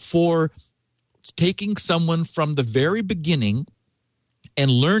for taking someone from the very beginning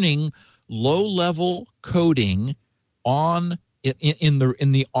and learning low-level coding on in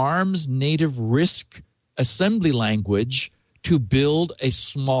the ARM's native RISC assembly language to build a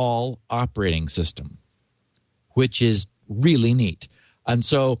small operating system, which is really neat. And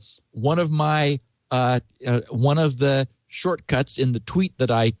so one of the shortcuts in the tweet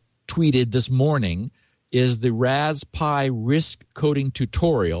that I tweeted this morning is the Raspberry RISC coding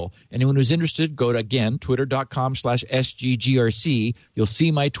tutorial. Anyone who's interested, go to, again, twitter.com/SGGRC. You'll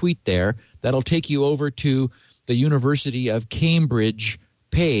see my tweet there. That'll take you over to the University of Cambridge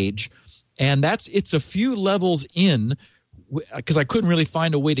page. And it's a few levels in, because I couldn't really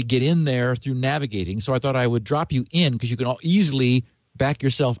find a way to get in there through navigating. So I thought I would drop you in, because you can easily back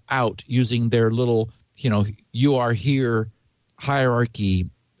yourself out using their little, you are here hierarchy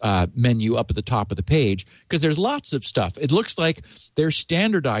menu up at the top of the page, because there's lots of stuff. It looks like they're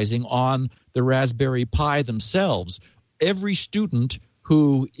standardizing on the Raspberry Pi themselves. Every student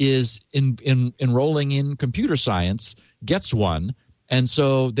who is enrolling in computer science gets one, and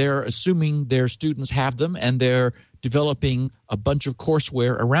so they're assuming their students have them, and they're developing a bunch of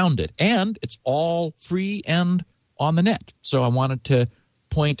courseware around it. And it's all free and on the net. So I wanted to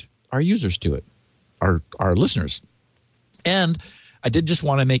point our users to it, our listeners. And I did just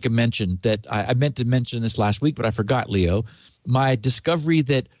want to make a mention that I meant to mention this last week, but I forgot, Leo. My discovery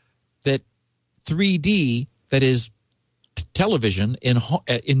that 3D, that is television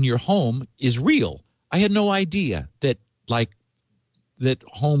in your home, is real. I had no idea that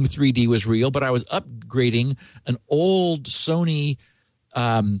home 3D was real, but I was upgrading an old Sony,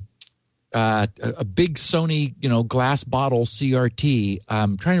 a big Sony, glass bottle CRT.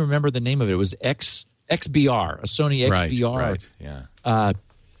 I'm trying to remember the name of it. It was XBR, a Sony XBR. Right. Yeah.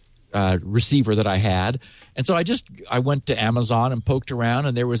 Receiver that I had. And so I went to Amazon and poked around,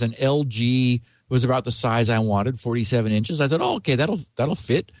 and there was an LG. It was about the size I wanted, 47 inches. I thought, okay, that'll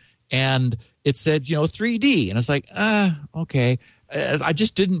fit. And it said, 3D. And I was like, okay. I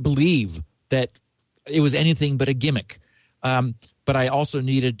just didn't believe that it was anything but a gimmick. But I also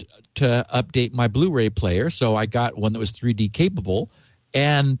needed to update my Blu-ray player, so I got one that was 3D capable.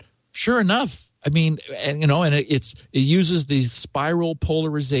 And sure enough, I mean, it uses the spiral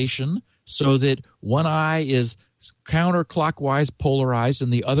polarization so that one eye is counterclockwise polarized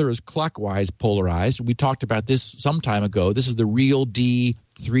and the other is clockwise polarized. We talked about this some time ago. This is the Real D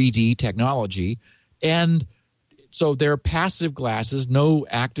 3D technology. And so they're passive glasses, no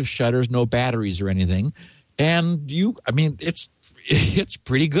active shutters, no batteries or anything. And it's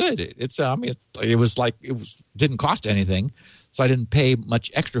pretty good. It didn't cost anything. So I didn't pay much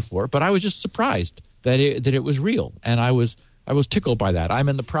extra for it, but I was just surprised that it was real, and I was tickled by that. I'm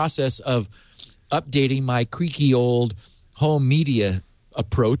in the process of updating my creaky old home media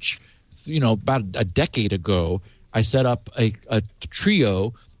approach. About a decade ago, I set up a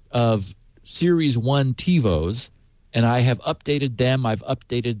trio of Series 1 TiVos, and I have updated them. I've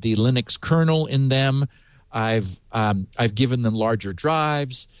updated the Linux kernel in them. I've given them larger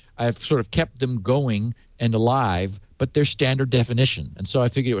drives. I've sort of kept them going. and Alive, but they're standard definition. And so I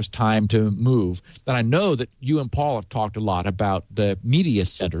figured it was time to move. But I know that you and Paul have talked a lot about the Media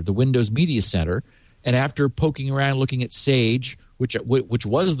Center, the Windows Media Center. And after poking around looking at Sage, which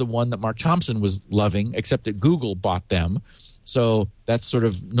was the one that Mark Thompson was loving, except that Google bought them, so that's sort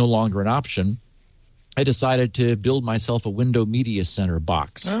of no longer an option, I decided to build myself a Windows Media Center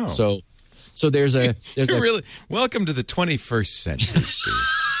box. Oh. So there's a really welcome to the 21st century, Steve.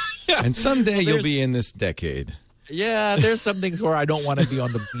 Yeah. And someday you'll be in this decade. Yeah, there's some things where I don't want to be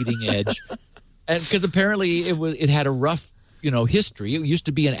on the bleeding edge, and because apparently it had a rough history. It used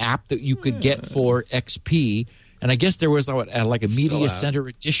to be an app that you could get for XP, and I guess there was like a Media Center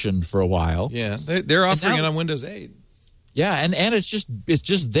edition for a while. Yeah, they're offering it on Windows 8. Yeah, and it's just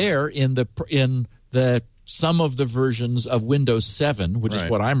there in the some of the versions of Windows 7, which is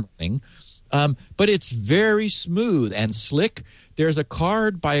what I'm running. But it's very smooth and slick. There's a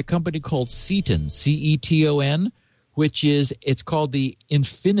card by a company called Ceton, Ceton, it's called the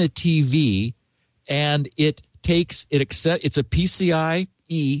Infinity V, and it's a PCIe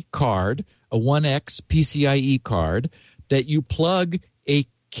card, a 1X PCIe card that you plug a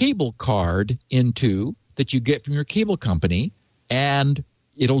cable card into that you get from your cable company, and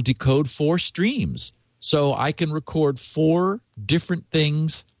it'll decode 4 streams. So I can record 4 different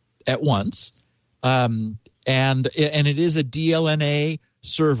things at once, and it is a DLNA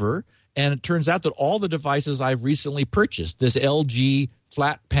server, and it turns out that all the devices I've recently purchased, this LG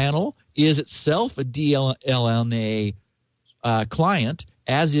flat panel, is itself a DLNA client,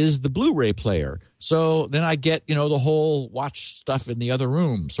 as is the Blu-ray player. So then I get the whole watch stuff in the other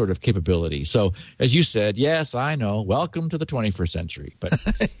room sort of capability. So as you said, yes, I know, welcome to the 21st century. But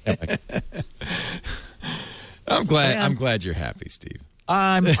anyway. I'm glad you're happy, Steve.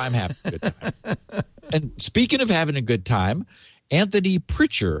 I'm having a good time. And speaking of having a good time, Anthony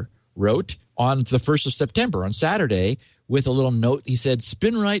Pritchard wrote on the 1st of September, on Saturday, with a little note. He said,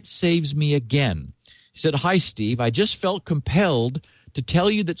 "Spinrite saves me again." He said, "Hi, Steve. I just felt compelled to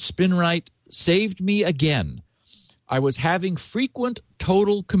tell you that Spinrite saved me again. I was having frequent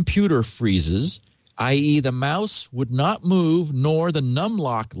total computer freezes, i.e. the mouse would not move nor the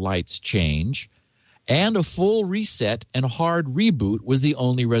numlock lights change, and a full reset and hard reboot was the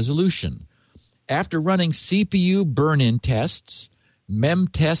only resolution. After running CPU burn-in tests,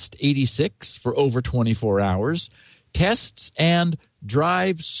 memtest 86 for over 24 hours, tests and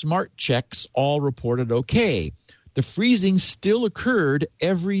drive smart checks all reported okay. The freezing still occurred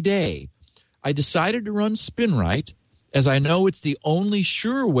every day. I decided to run Spinrite, as I know it's the only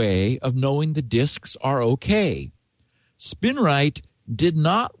sure way of knowing the disks are okay. Spinrite did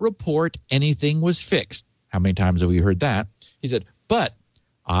not report anything was fixed." How many times have we heard that? He said, "But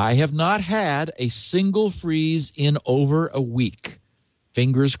I have not had a single freeze in over a week.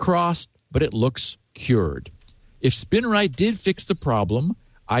 Fingers crossed, but it looks cured. If Spinrite did fix the problem,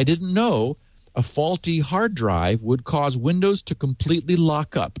 I didn't know a faulty hard drive would cause Windows to completely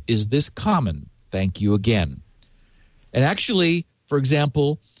lock up. Is this common? Thank you again." And actually, for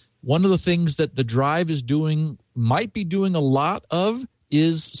example, one of the things that the drive is might be doing a lot of,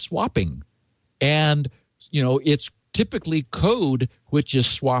 is swapping. And, it's typically code which is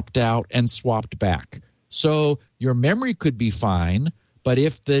swapped out and swapped back. So your memory could be fine, but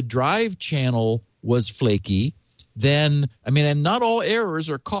if the drive channel was flaky, then, and not all errors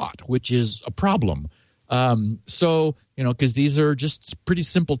are caught, which is a problem. Because these are just pretty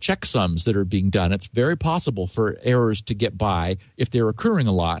simple checksums that are being done. It's very possible for errors to get by if they're occurring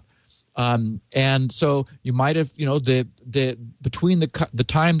a lot. And so you might have, between the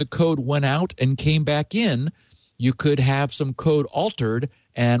time the code went out and came back in, you could have some code altered.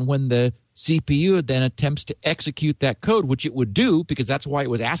 And when the CPU then attempts to execute that code, which it would do because that's why it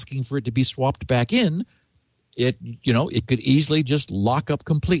was asking for it to be swapped back in, it could easily just lock up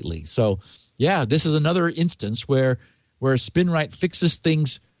completely. So, yeah, this is another instance where Spinrite fixes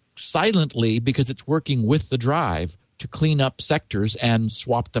things silently because it's working with the drive to clean up sectors and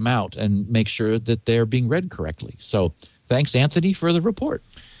swap them out and make sure that they're being read correctly. So thanks, Anthony, for the report.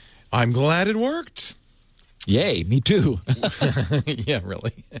 I'm glad it worked. Yay, me too. Yeah,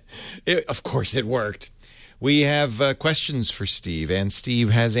 really. Of course it worked. We have questions for Steve, and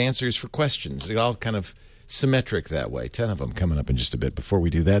Steve has answers for questions. They're all kind of symmetric that way. 10 of them coming up in just a bit. Before we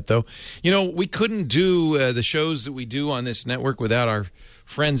do that, though, we couldn't do the shows that we do on this network without our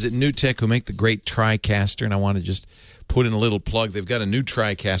friends at NewTek who make the great TriCaster, and I want to just put in a little plug. They've got a new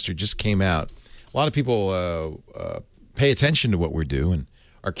TriCaster just came out. A lot of people pay attention to what we do and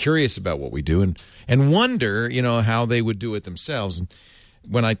are curious about what we do and wonder, how they would do it themselves. And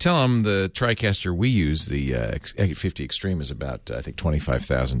when I tell them the TriCaster we use, the 850 Extreme, is about, I think,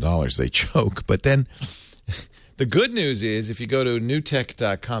 $25,000, they choke. But then The good news is if you go to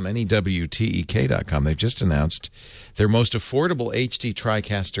newtek.com, NEWTEK.com, they've just announced their most affordable HD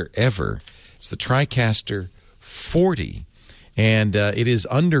TriCaster ever. It's the TriCaster 40, and it is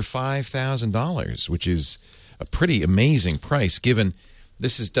under $5,000, which is a pretty amazing price given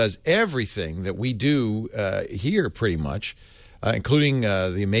this does everything that we do here pretty much, including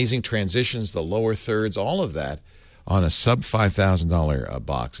the amazing transitions, the lower thirds, all of that on a sub $5,000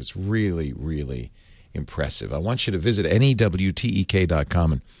 box. It's really, really impressive. I want you to visit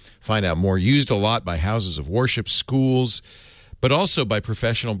NEWTEK.com and find out more. Used a lot by houses of worship, schools, but also by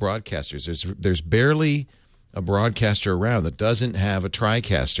professional broadcasters. There's barely a broadcaster around that doesn't have a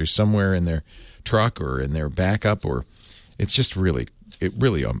TriCaster somewhere in their truck or in their backup, or it's just really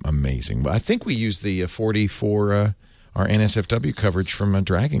amazing. I think we use the 40 for our NSFW coverage from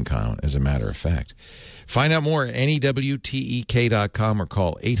DragonCon, as a matter of fact. Find out more at NEWTEK.com or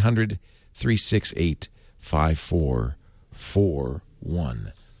call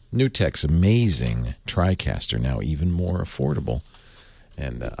 800-368-5441. NewTek's amazing TriCaster, now even more affordable.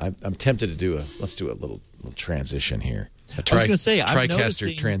 And I'm tempted to do let's do a little transition here. I was going to say,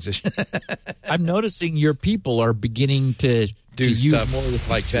 TriCaster transition. I'm noticing your people are beginning to do stuff use more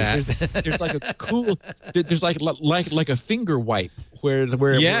like that. There's like a cool. There's like a finger wipe where the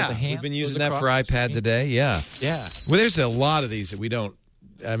hand. We've been using that for iPad today. Yeah. Well, there's a lot of these that we don't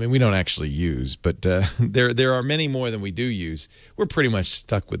actually use, but there are many more than we do use. We're pretty much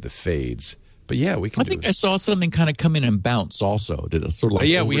stuck with the fades. But yeah, we can. I think I saw something kind of come in and bounce. Also, did it sort of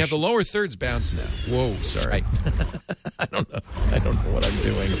like? We have the lower thirds bounce now. Whoa, sorry. I don't know what I'm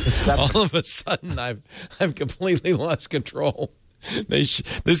doing. All of a sudden, I've completely lost control.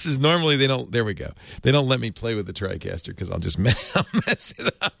 This is normally they don't. There we go. They don't let me play with the TriCaster because I'll just mess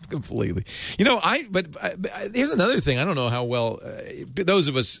it up completely. But here's another thing. I don't know how well those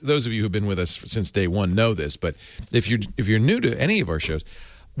of you who've been with us since day one know this, but if you're new to any of our shows.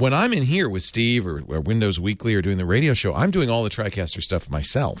 When I'm in here with Steve or Windows Weekly or doing the radio show, I'm doing all the TriCaster stuff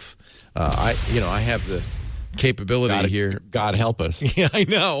myself. I have the capability here. God help us. Yeah, I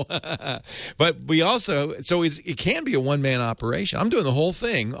know. But we also, so it can be a one-man operation. I'm doing the whole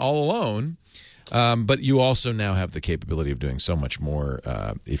thing all alone. But you also now have the capability of doing so much more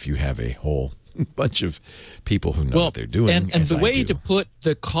if you have a whole bunch of people who know what they're doing. And the way to put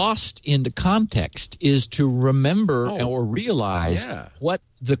the cost into context is to remember or realize what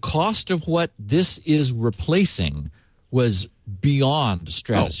the cost of what this is replacing was beyond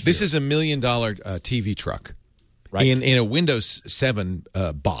stratosphere. This is $1 million TV truck in a Windows 7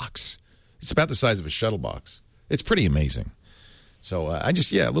 box. It's about the size of a shuttle box. It's pretty amazing. So a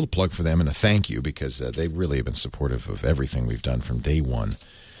little plug for them and a thank you because they really have been supportive of everything we've done from day one.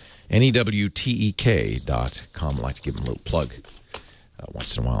 NEWTEK.com. I like to give them a little plug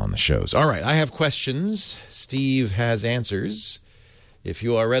once in a while on the shows. All right, I have questions. Steve has answers. If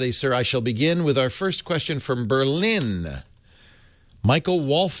you are ready, sir, I shall begin with our first question from Berlin. Michael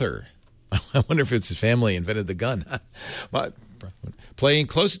Walther. I wonder if it's his family invented the gun. Paying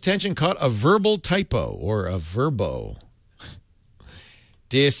close attention, caught a verbal typo or a verbo.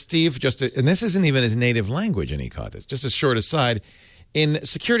 Dear Steve, and this isn't even his native language, and he caught this. Just a short aside. In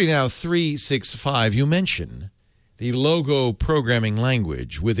Security Now 365, you mention the Logo programming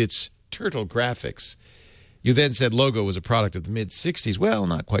language with its turtle graphics. You then said Logo was a product of the mid-'60s. Well,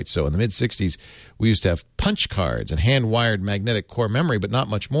 not quite so. In the mid-'60s, we used to have punch cards and hand-wired magnetic core memory, but not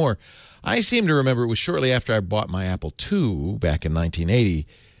much more. I seem to remember it was shortly after I bought my Apple II back in 1980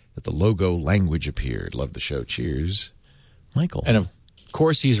 that the Logo language appeared. Love the show. Cheers. Michael. And of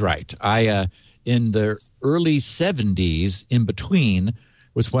course he's right. In the early 70s, in between,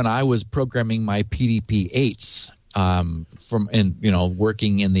 was when I was programming my PDP-8s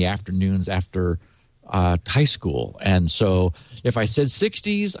working in the afternoons after high school. And so if I said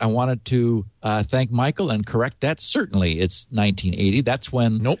 60s, I wanted to thank Michael and correct that. Certainly it's 1980. That's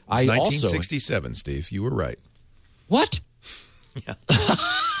when Nope, it's 1967, Steve. You were right. What? Yeah.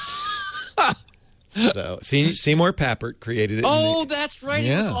 So Seymour Papert created it. That's right.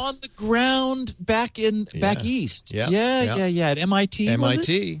 Yeah. It was on the ground back east. Yeah. At MIT.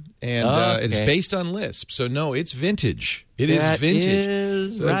 MIT, and it's based on Lisp. So no, it's vintage. It is vintage.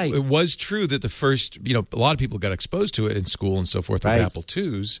 Is right. It was true that the first, a lot of people got exposed to it in school and so forth with Apple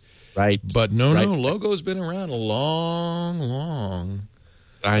IIs. Right. But no, Logo's been around a long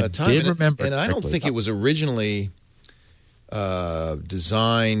time. I did remember, and I don't think it was originally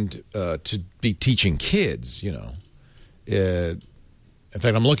designed to be teaching kids, in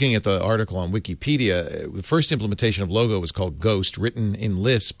fact, I'm looking at the article on Wikipedia. The first implementation of Logo was called Ghost, written in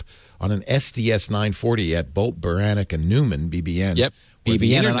Lisp on an SDS 940 at Bolt, Beranek, and Newman, BBN. Yep,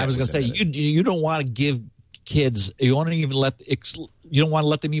 BBN. And I was going to say, you don't want to give kids, you don't want to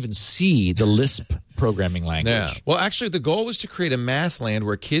let them even see the Lisp programming language. Yeah. Well, actually, the goal was to create a math land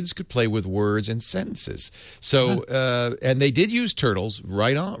where kids could play with words and sentences. So, and they did use turtles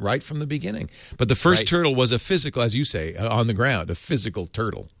right from the beginning. But the first turtle was a physical, as you say, on the ground, a physical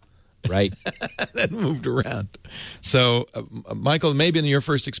turtle. Right. That moved around. So, Michael, maybe in your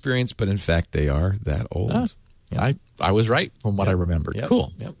first experience, but in fact, they are that old. I was right from what I remembered. Yep.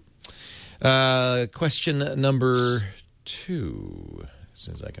 Cool. Yep. Question number 2, as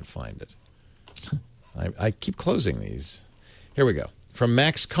soon as I can find it. I keep closing these. Here we go. From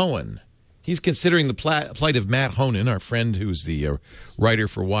Max Cohen. He's considering the plight of Matt Honan, our friend who's the writer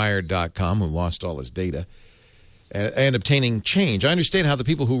for Wired.com, who lost all his data, and obtaining change. I understand how the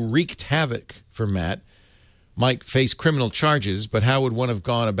people who wreaked havoc for Matt might face criminal charges, but how would one have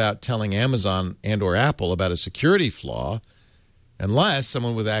gone about telling Amazon and or Apple about a security flaw unless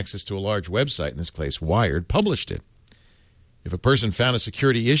someone with access to a large website, in this case Wired, published it? If a person found a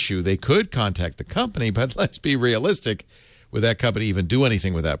security issue, they could contact the company, but let's be realistic. Would that company even do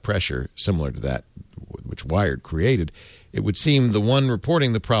anything without pressure similar to that which Wired created? It would seem the one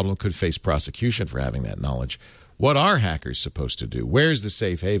reporting the problem could face prosecution for having that knowledge. What are hackers supposed to do? Where's the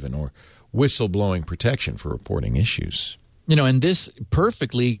safe haven or whistleblowing protection for reporting issues? And this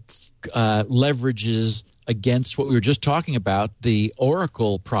perfectly leverages against what we were just talking about, the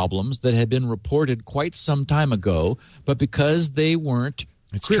Oracle problems that had been reported quite some time ago, but because they weren't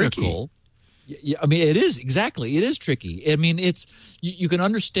critical. Tricky. I mean, it is exactly. It is tricky. I mean, it's you can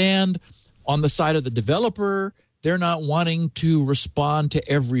understand on the side of the developer, they're not wanting to respond to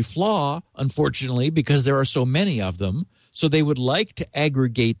every flaw, unfortunately, because there are so many of them. So they would like to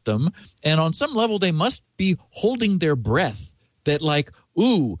aggregate them. And on some level, they must be holding their breath that like,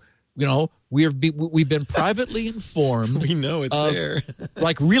 ooh, we've been privately informed. We know it's there.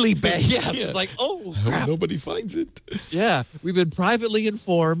 Like really bad. Yeah, it's like, oh, crap. Nobody finds it. Yeah, we've been privately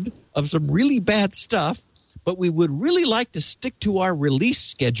informed of some really bad stuff, but we would really like to stick to our release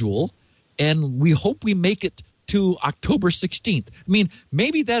schedule, and we hope we make it to October 16th. I mean,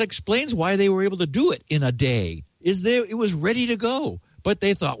 maybe that explains why they were able to do it in a day. It was ready to go, but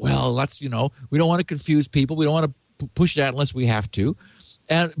they thought, well, let's, we don't want to confuse people. We don't want to push it out unless we have to.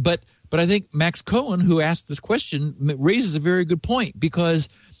 But I think Max Cohen, who asked this question, raises a very good point, because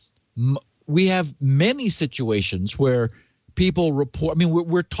we have many situations where people report. I mean,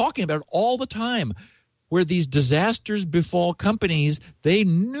 we're talking about it all the time, where these disasters befall companies. They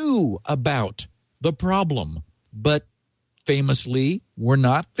knew about the problem, but famously were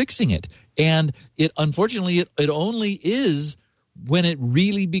not fixing it. And unfortunately, it only is when it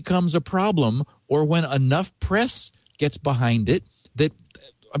really becomes a problem, or when enough press gets behind it, that,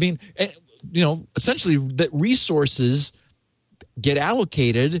 I mean, essentially that resources get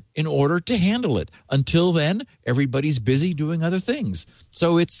allocated in order to handle it. Until then, everybody's busy doing other things.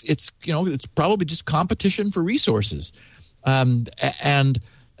 So it's probably just competition for resources. And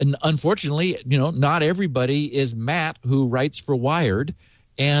unfortunately, not everybody is Matt, who writes for Wired.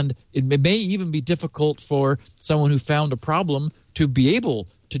 And it may even be difficult for someone who found a problem to be able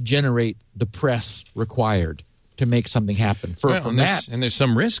to generate the press required to make something happen. For Matt. And there's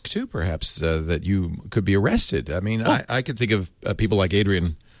some risk, too, perhaps, that you could be arrested. I mean, I could think of people like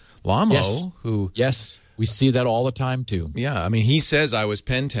Adrian Lamo, who... Yes, we see that all the time, too. Yeah, I mean, he says, I was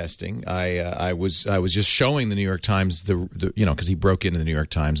pen testing. I was just showing the New York Times, because he broke into the New York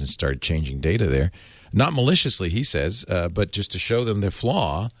Times and started changing data there. Not maliciously, he says, but just to show them their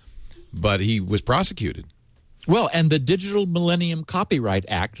flaw. But he was prosecuted. Well, and the Digital Millennium Copyright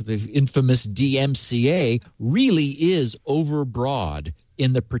Act, the infamous DMCA, really is overbroad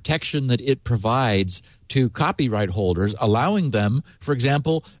in the protection that it provides to copyright holders, allowing them, for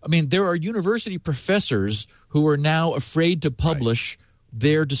example, I mean, there are university professors who are now afraid to publish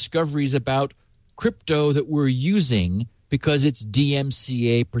their discoveries about crypto that we're using because it's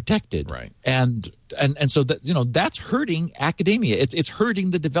DMCA protected. Right. And so that, that's hurting academia. It's hurting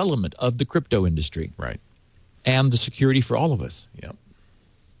the development of the crypto industry. Right. And the security for all of us. Yep.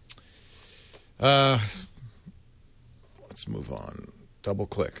 Let's move on. Double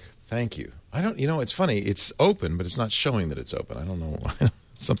click. Thank you. I don't. It's funny. It's open, but it's not showing that it's open. I don't know.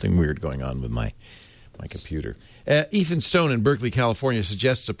 Something weird going on with my computer. Ethan Stone in Berkeley, California,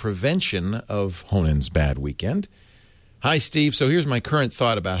 suggests a prevention of Honan's bad weekend. Hi, Steve. So here's my current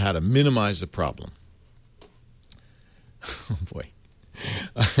thought about how to minimize the problem. Oh boy.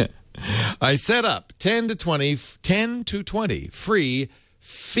 I set up 10 to 20 free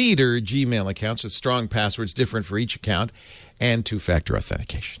feeder Gmail accounts with strong passwords different for each account and two-factor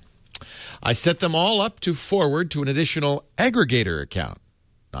authentication. I set them all up to forward to an additional aggregator account.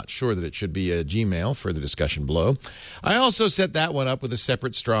 Not sure that it should be a Gmail. Further discussion below. I also set that one up with a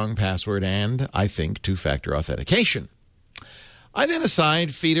separate strong password and, I think, two-factor authentication. I then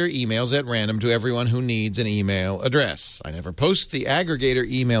assigned feeder emails at random to everyone who needs an email address. I never post the aggregator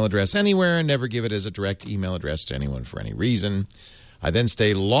email address anywhere and never give it as a direct email address to anyone for any reason. I then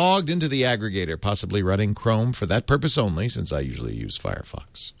stay logged into the aggregator, possibly running Chrome for that purpose only, since I usually use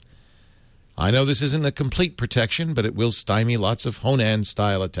Firefox. I know this isn't a complete protection, but it will stymie lots of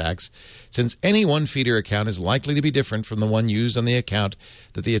Honan-style attacks, since any one feeder account is likely to be different from the one used on the account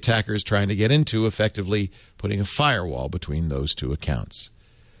that the attacker is trying to get into, effectively putting a firewall between those two accounts.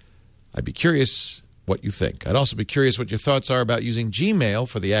 I'd be curious what you think. I'd also be curious what your thoughts are about using Gmail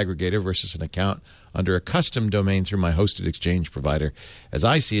for the aggregator versus an account under a custom domain through my hosted exchange provider. As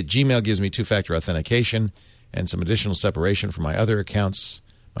I see it, Gmail gives me two-factor authentication and some additional separation from my other accounts.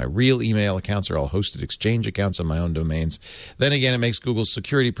 My real email accounts are all hosted exchange accounts on my own domains. Then again, it makes Google's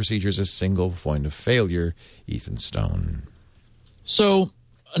security procedures a single point of failure. Ethan Stone. So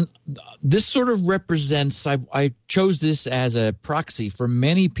this sort of represents, I chose this as a proxy for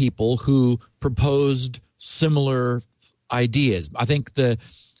many people who proposed similar ideas. I think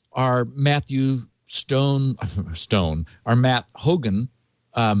our Matthew Stone, our Matt Hogan,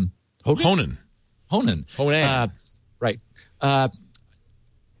 Honan. Right.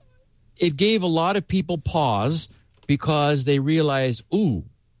 It gave a lot of people pause because they realized, ooh,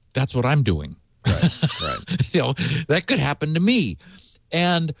 that's what I'm doing. Right. That could happen to me.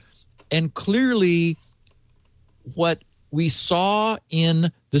 And clearly what we saw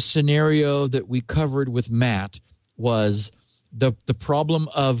in the scenario that we covered with Matt was the problem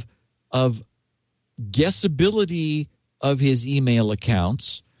of guessability of his email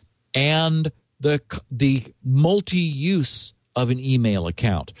accounts and the multi-use of an email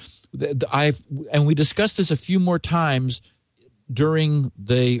account. And we discussed this a few more times during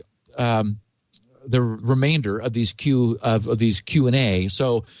the remainder of these Q&A.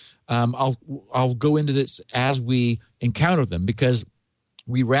 So I'll go into this as we encounter them, because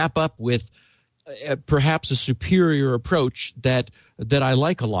we wrap up with perhaps a superior approach that I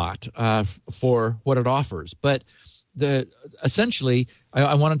like a lot for what it offers. But essentially,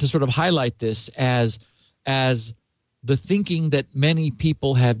 I wanted to sort of highlight this as the thinking that many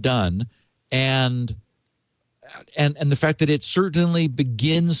people have done, and the fact that it certainly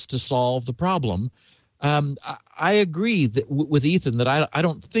begins to solve the problem. I agree with Ethan that I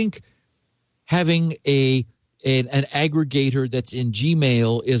don't think having an aggregator that's in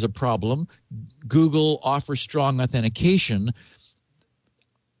Gmail is a problem. Google offers strong authentication.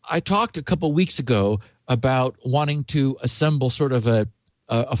 I talked a couple weeks ago about wanting to assemble sort of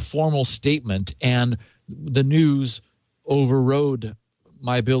a formal statement, and the news overrode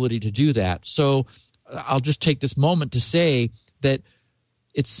my ability to do that. So I'll just take this moment to say that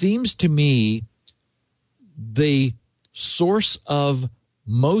it seems to me the source of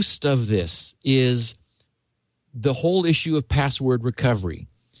most of this is the whole issue of password recovery.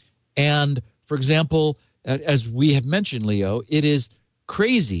 And, for example, as we have mentioned, Leo, it is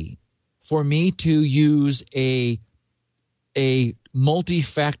crazy for me to use a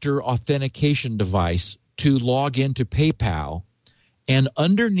multi-factor authentication device to log into PayPal, and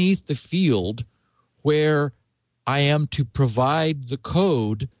underneath the field where I am to provide the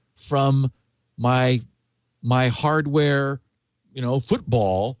code from my hardware,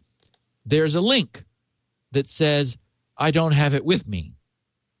 football, there's a link that says, I don't have it with me.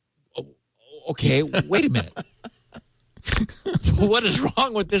 Okay, wait a minute. What is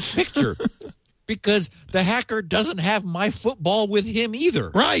wrong with this picture? Because the hacker doesn't have my football with him either.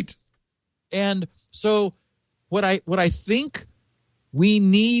 Right. And so what I think we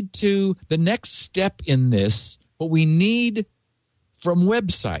need to, the next step in this, what we need from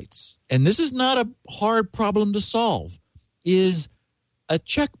websites, and this is not a hard problem to solve, is a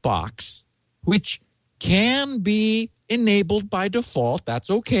checkbox which can be enabled by default. That's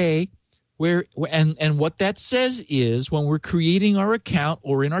okay. And what that says is, when we're creating our account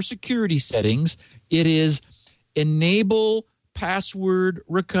or in our security settings, it is enable password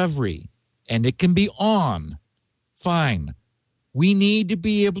recovery, and it can be on. Fine. We need to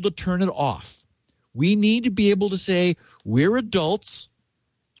be able to turn it off. We need to be able to say, we're adults.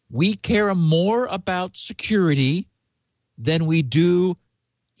 We care more about security than we do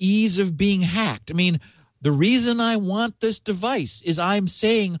ease of being hacked. I mean, the reason I want this device is I'm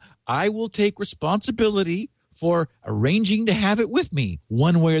saying I will take responsibility for arranging to have it with me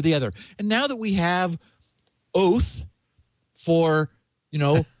one way or the other. And now that we have Oath for,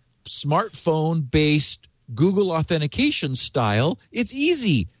 smartphone-based Google authentication style, it's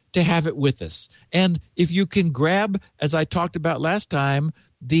easy to have it with us. And if you can grab, as I talked about last time,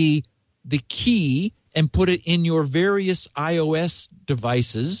 the key and put it in your various iOS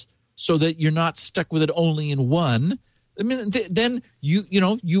devices so that you're not stuck with it only in one. I mean, then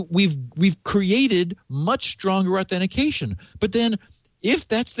we've created much stronger authentication. But then, if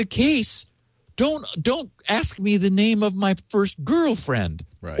that's the case, don't ask me the name of my first girlfriend,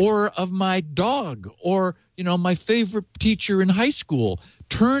 right, or of my dog, or my favorite teacher in high school.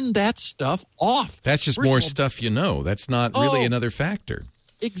 Turn that stuff off. That's just more stuff That's not really another factor.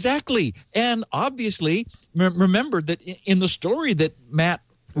 Exactly. And obviously, remember that in the story that Matt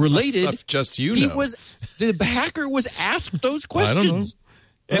related, stuff just the hacker was asked those questions. I don't know.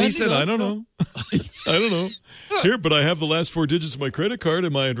 And he said, I don't know. I don't know. Here, but I have the last 4 digits of my credit card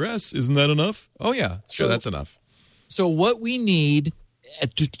and my address. Isn't that enough? Oh, yeah. Sure, that's enough. So what we need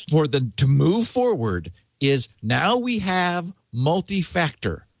to move forward is now we have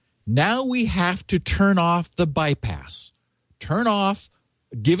multi-factor. Now we have to turn off the bypass. Turn off,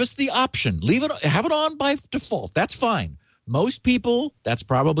 give us the option. Have it on by default. That's fine. Most people, that's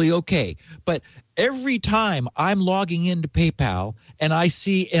probably okay. But every time I'm logging into PayPal and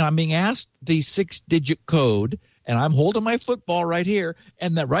I'm being asked the 6-digit code, and I'm holding my football right here,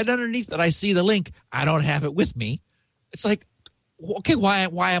 and then right underneath that I see the link, I don't have it with me. It's like, okay,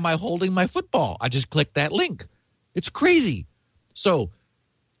 why am I holding my football? I just clicked that link. It's crazy. So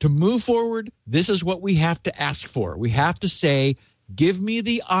to move forward, this is what we have to ask for. We have to say, give me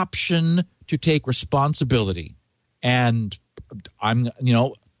the option to take responsibility. And I'm,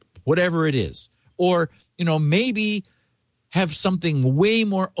 whatever it is. Or, maybe have something way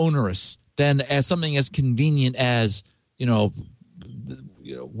more onerous than as something as convenient as,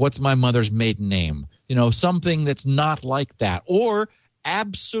 what's my mother's maiden name? Something that's not like that. Or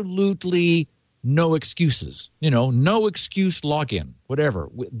absolutely no excuses, no excuse login, whatever.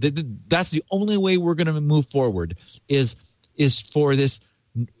 That's the only way we're going to move forward is for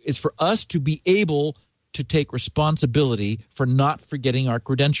us to be able to take responsibility for not forgetting our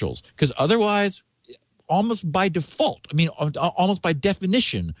credentials. Because otherwise, almost by default, almost by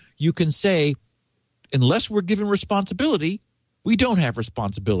definition, you can say, unless we're given responsibility, we don't have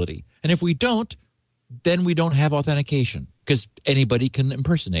responsibility. And if we don't, then we don't have authentication because anybody can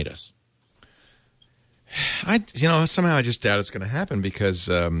impersonate us. Somehow I just doubt it's going to happen because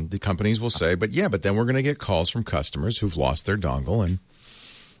the companies will say, but then we're going to get calls from customers who've lost their dongle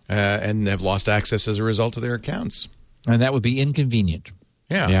and have lost access as a result of their accounts. And that would be inconvenient.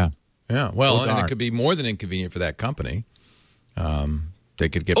 Yeah. Well, and it could be more than inconvenient for that company. They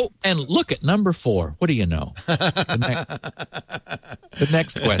could get. Oh, and look at number 4. What do you know? The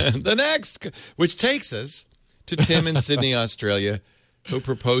next question. Which takes us to Tim in Sydney, Australia, who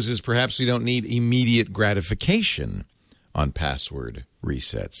proposes perhaps we don't need immediate gratification on password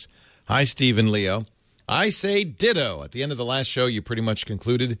resets. Hi, Steve and Leo. I say ditto. At the end of the last show, you pretty much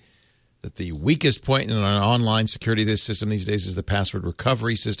concluded that the weakest point in our online security system these days is the password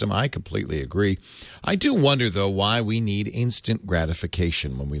recovery system. I completely agree. I do wonder, though, why we need instant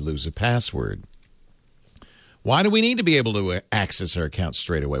gratification when we lose a password. Why do we need to be able to access our account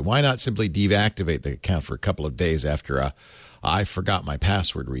straight away? Why not simply deactivate the account for a couple of days after I forgot my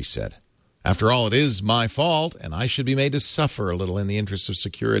password reset? After all, it is my fault, and I should be made to suffer a little in the interest of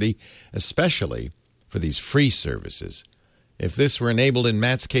security, especially for these free services. If this were enabled in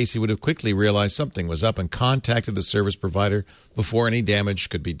Matt's case, he would have quickly realized something was up and contacted the service provider before any damage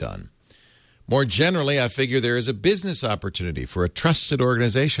could be done. More generally, I figure there is a business opportunity for a trusted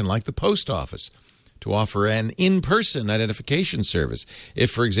organization like the post office to offer an in-person identification service. If,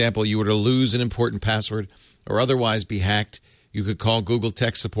 for example, you were to lose an important password or otherwise be hacked, you could call Google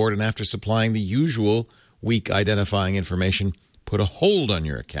Tech Support and after supplying the usual weak identifying information, put a hold on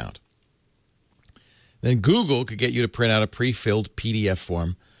your account. Then Google could get you to print out a pre-filled PDF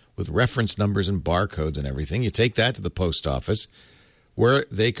form with reference numbers and barcodes and everything. You take that to the post office where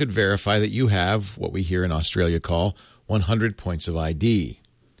they could verify that you have what we here in Australia call 100 points of ID.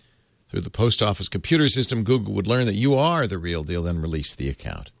 Through the post office computer system, Google would learn that you are the real deal, then release the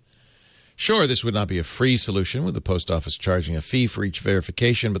account. Sure, this would not be a free solution, with the post office charging a fee for each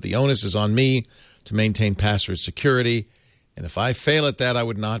verification, but the onus is on me to maintain password security. And if I fail at that, I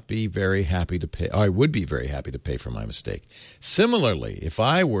would be very happy to pay for my mistake. Similarly, if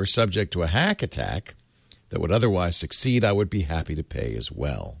I were subject to a hack attack that would otherwise succeed, I would be happy to pay as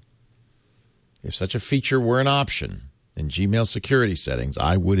well. If such a feature were an option in Gmail security settings,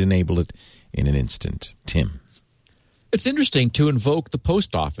 I would enable it in an instant. Tim. It's interesting to invoke the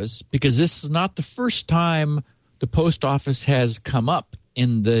post office because this is not the first time the post office has come up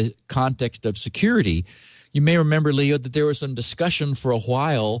in the context of security. You may remember, Leo, that there was some discussion for a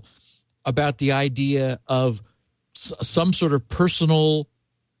while about the idea of some sort of personal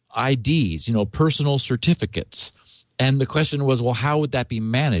IDs, personal certificates. And the question was, well, how would that be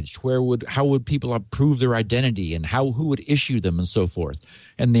managed? How would people prove their identity, and who would issue them, and so forth?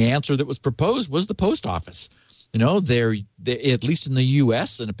 And the answer that was proposed was the post office. They're at least in the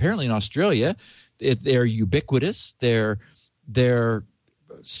U.S. and apparently in Australia, they're ubiquitous. They're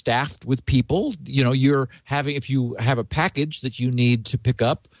staffed with people. If you have a package that you need to pick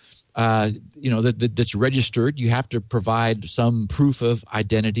up, that's registered, you have to provide some proof of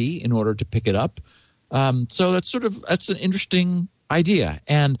identity in order to pick it up. So that's an interesting idea.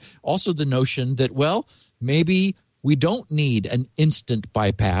 And also the notion that, well, maybe we don't need an instant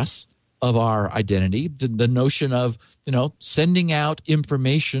bypass of our identity. The notion of, sending out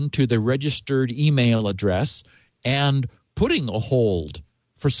information to the registered email address and putting a hold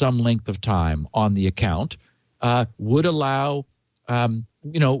for some length of time on the account would allow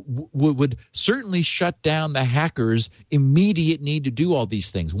would certainly shut down the hackers' immediate need to do all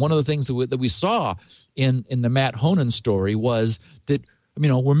these things. One of the things that we saw in the Matt Honan story was that,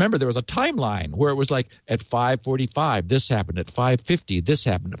 remember there was a timeline where it was like at 5:45 this happened, at 5:50 this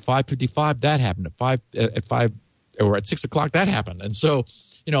happened, at 5:55 that happened, at 5 or at 6 o'clock that happened, and so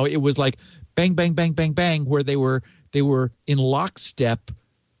it was like bang bang bang bang bang, where they were in lockstep,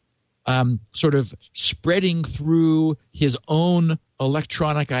 sort of spreading through his own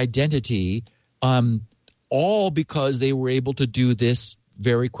electronic identity, all because they were able to do this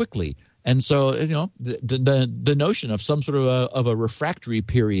very quickly. And so, the notion of some sort of a refractory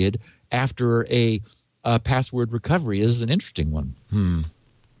period after a password recovery is an interesting one.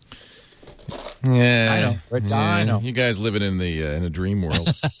 Yeah, I know. You guys living in a dream world.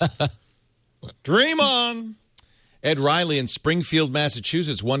 Dream on. Ed Riley in Springfield,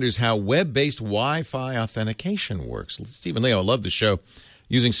 Massachusetts wonders how web-based Wi-Fi authentication works. Stephen Leo, I love the show.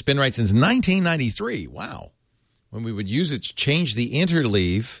 Using SpinRite since 1993. Wow. When we would use it to change the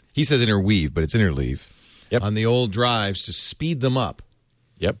interleave, he says interweave, but it's interleave, on the old drives to speed them up.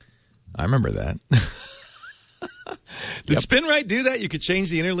 Yep. I remember that. Did SpinRite do that? You could change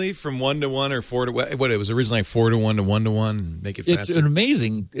the interleave from 1-to-1 or 4 to what? It was originally like 4-to-1 to 1-to-1. Make it faster.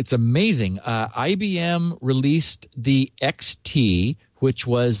 It's amazing. IBM released the XT, which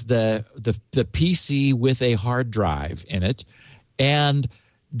was the PC with a hard drive in it, and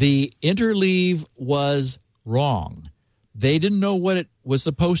the interleave was wrong. They didn't know what it was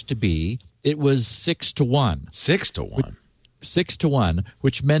supposed to be. It was 6-to-1. 6-to-1. 6-to-1,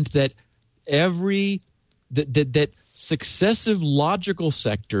 which meant that that successive logical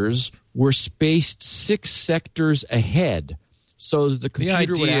sectors were spaced 6 sectors ahead, so that the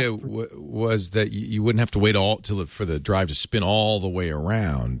computer the idea was that you wouldn't have to wait for the drive to spin all the way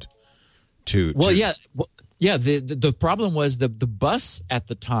around. The problem was the bus at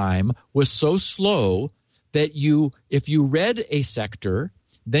the time was so slow that if you read a sector,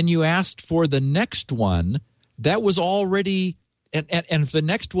 then you asked for the next one that was already, and if the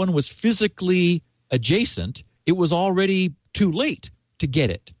next one was physically adjacent, it was already too late to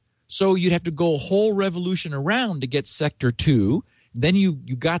get it. So you'd have to go a whole revolution around to get sector 2. Then you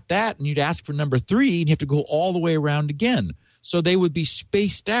got that, and you'd ask for number 3, and you have to go all the way around again. So they would be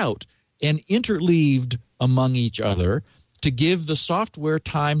spaced out and interleaved among each other to give the software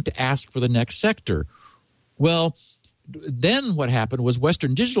time to ask for the next sector. Well, then what happened was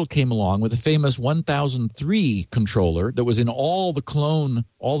Western Digital came along with the famous 1003 controller that was in all the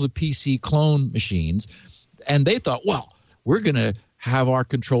PC clone machines, and they thought, well, we're going to have our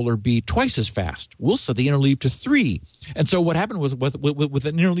controller be twice as fast. We'll set the interleave to 3. And so what happened was with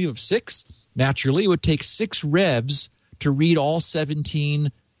an interleave of 6, naturally it would take 6 revs to read all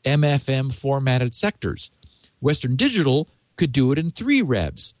 17 MFM formatted sectors. Western Digital could do it in 3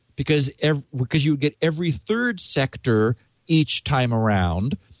 revs because you would get every 3rd sector each time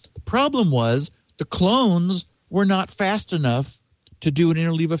around. The problem was the clones were not fast enough to do an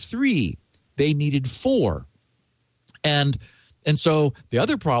interleave of 3. They needed 4. And so the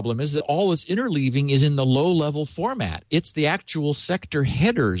other problem is that all this interleaving is in the low-level format. It's the actual sector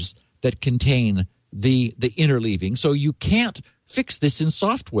headers that contain the interleaving. So you can't fix this in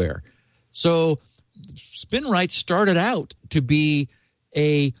software. So SpinRite started out to be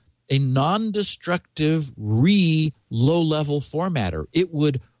a non-destructive low-level formatter. It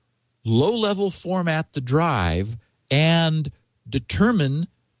would low-level format the drive and determine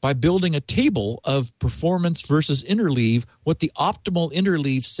by building a table of performance versus interleave what the optimal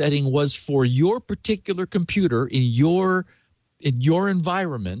interleave setting was for your particular computer in your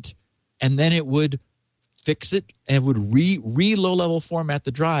environment, and then it would fix it and it would low-level format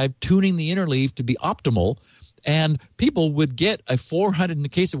the drive, tuning the interleave to be optimal. And people would get a 400, in the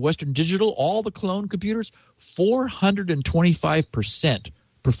case of Western Digital, all the clone computers, 425%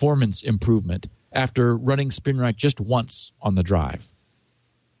 performance improvement after running SpinRite just once on the drive.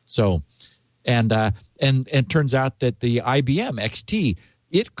 So, and it turns out that the IBM XT,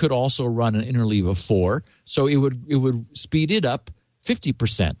 it could also run an interleave of 4, so it would speed it up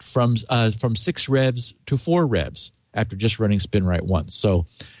 50% from 6 revs to 4 revs after just running SpinRite once. So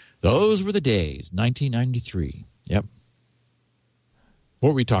those were the days, 1993. Yep. What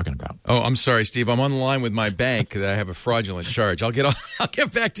were we talking about? Oh, I'm sorry, Steve. I'm on the line with my bank that I have a fraudulent charge. I'll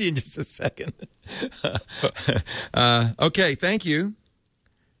get back to you in just a second. Okay, thank you.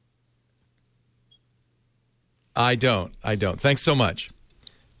 I don't. Thanks so much.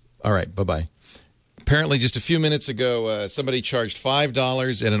 All right, bye-bye. Apparently, just a few minutes ago, somebody charged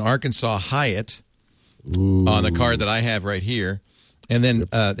 $5 at an Arkansas Hyatt on the card that I have right here, and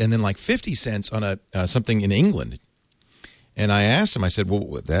then like 50 cents on something in England. And I asked him, I said,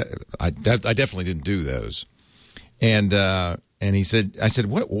 well, I definitely didn't do those. And he said, I said,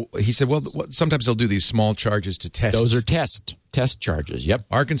 what? He said, well, sometimes they'll do these small charges to test. Those are test charges. Yep.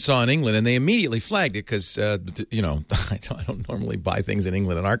 Arkansas and England, and they immediately flagged it because, I don't normally buy things in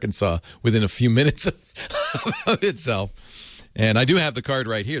England and Arkansas within a few minutes of itself. And I do have the card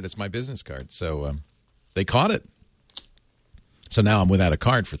right here. That's my business card. So they caught it. So now I'm without a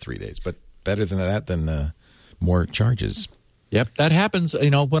card for 3 days. But better than that, than more charges. Yep, that happens.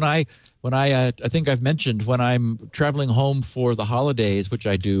 When I think I've mentioned when I'm traveling home for the holidays, which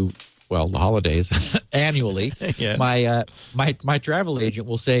I do, the holidays annually. Yes. My travel agent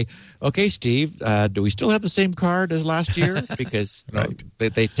will say, "Okay, Steve, do we still have the same card as last year? Because right.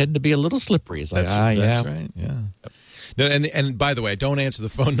 they tend to be a little slippery." It's like, that's right. Yeah. Yep. No, and by the way, I don't answer the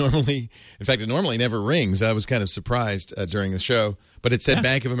phone normally. In fact, it normally never rings. I was kind of surprised during the show, but it said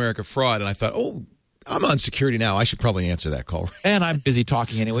Bank of America fraud, and I thought, oh. I'm on security now. I should probably answer that call. And I'm busy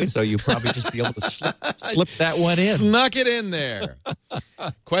talking anyway, so you'll probably just be able to slip that one in. Snuck it in there.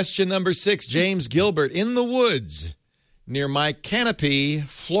 Question number 6, James Gilbert, in the woods near my canopy,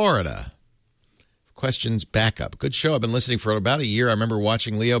 Florida. Questions backup. Good show. I've been listening for about a year. I remember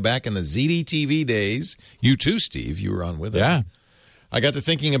watching Leo back in the ZDTV days. You too, Steve. You were on with us. Yeah. I got to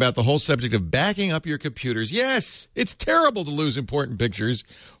thinking about the whole subject of backing up your computers. Yes, it's terrible to lose important pictures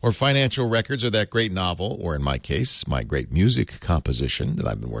or financial records or that great novel, or in my case, my great music composition that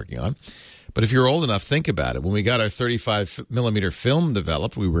I've been working on. But if you're old enough, think about it. When we got our 35mm film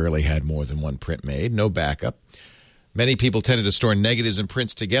developed, we rarely had more than one print made, no backup. Many people tended to store negatives and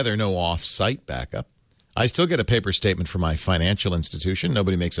prints together, no off-site backup. I still get a paper statement from my financial institution.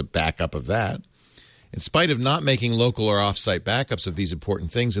 Nobody makes a backup of that. In spite of not making local or off-site backups of these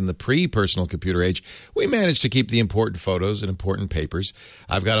important things in the pre-personal computer age, we managed to keep the important photos and important papers.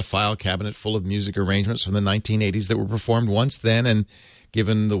 I've got a file cabinet full of music arrangements from the 1980s that were performed once then, and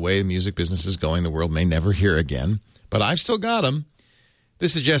given the way the music business is going, the world may never hear again. But I've still got them.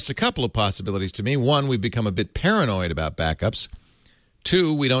 This suggests a couple of possibilities to me. 1, we've become a bit paranoid about backups.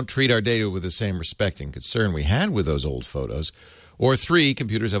 2, we don't treat our data with the same respect and concern we had with those old photos. Or 3,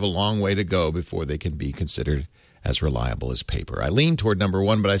 computers have a long way to go before they can be considered as reliable as paper. I lean toward number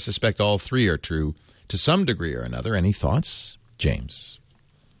 1, but I suspect all 3 are true to some degree or another. Any thoughts, James?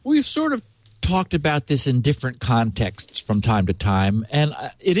 We've sort of talked about this in different contexts from time to time, and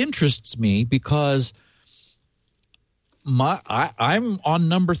it interests me because I'm on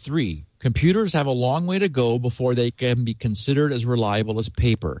number 3. Computers have a long way to go before they can be considered as reliable as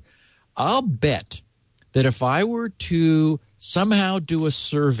paper. I'll bet that if I were to somehow do a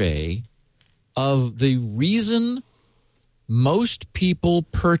survey of the reason most people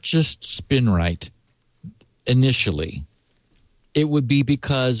purchased SpinRite initially, it would be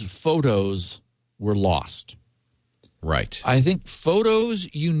because photos were lost. Right. I think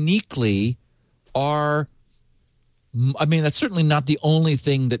photos uniquely are, that's certainly not the only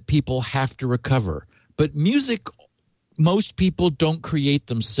thing that people have to recover. But music, most people don't create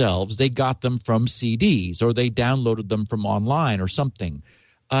themselves. They got them from CDs or they downloaded them from online or something.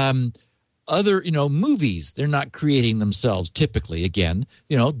 Other, movies, they're not creating themselves typically. Again,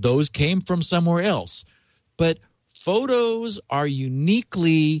 those came from somewhere else. But photos are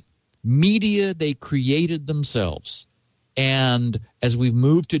uniquely media they created themselves. And as we've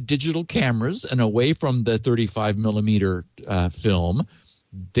moved to digital cameras and away from the 35mm film,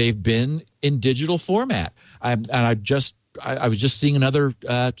 they've been in digital format. I was just seeing another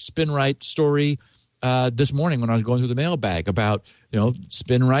SpinRite story this morning when I was going through the mailbag about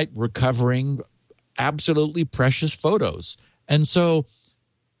SpinRite recovering absolutely precious photos. And so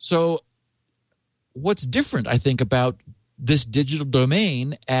what's different, I think, about this digital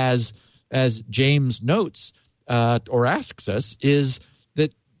domain, as James notes or asks us, is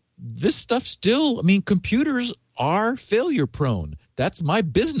that this stuff still, computers are failure prone. That's my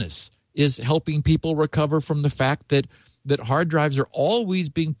business, is helping people recover from the fact that hard drives are always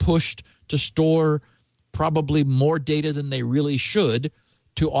being pushed to store probably more data than they really should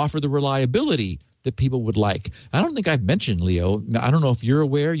to offer the reliability that people would like. I don't think I've mentioned, Leo, I don't know if you're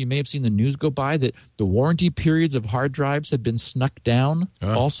aware, you may have seen the news go by, that the warranty periods of hard drives have been snuck down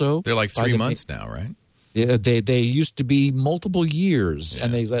also. They're like 3 months now, right? Yeah, they used to be multiple years,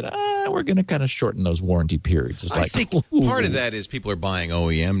 and they said, we're going to kind of shorten those warranty periods. It's I think part of that is people are buying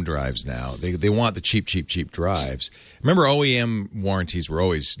OEM drives now. They want the cheap drives. Remember, OEM warranties were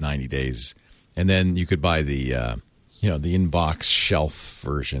always 90 days, and then you could buy the the in-box shelf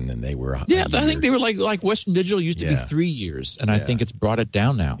version, and they were I think they were like Western Digital used to be 3 years, and I think it's brought it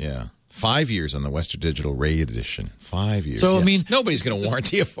down now. Yeah. 5 years on the Western Digital Ray Edition. 5 years. So, I mean, nobody's going to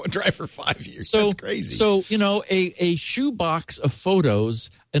warranty a drive for 5 years. That's crazy. So, a shoebox of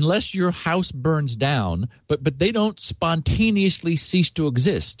photos, unless your house burns down, but they don't spontaneously cease to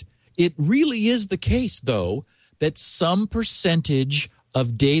exist. It really is the case, though, that some percentage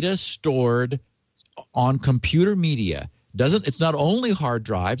of data stored on computer media it's not only hard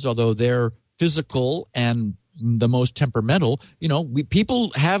drives, although they're physical and the most temperamental.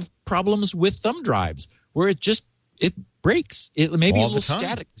 People have problems with thumb drives where it breaks. It maybe a little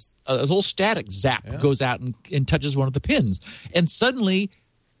static zap goes out and touches one of the pins, and suddenly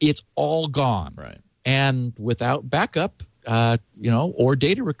it's all gone. Right. And without backup, or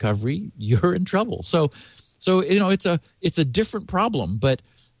data recovery, you're in trouble. So it's a different problem, but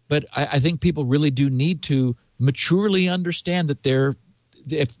I think people really do need to maturely understand that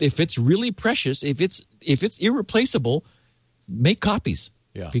if it's really precious, if it's irreplaceable, make copies.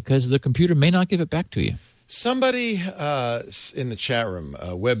 Yeah. Because the computer may not give it back to you. Somebody in the chat room,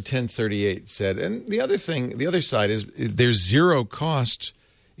 Web1038 said, and the other side is there's zero cost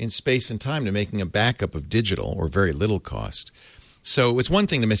in space and time to making a backup of digital, or very little cost. So it's one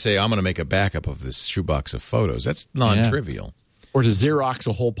thing to say, I'm going to make a backup of this shoebox of photos. That's non-trivial. Or to Xerox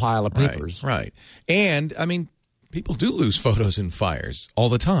a whole pile of papers. Right. And, I mean, people do lose photos in fires all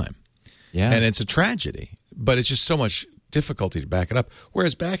the time. Yeah. And it's a tragedy. But it's just so much difficulty to back it up.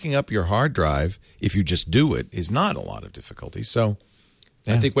 Whereas backing up your hard drive, if you just do it, is not a lot of difficulty. So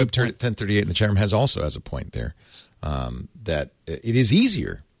I think Web 1038 in the chat room has a point there, that it is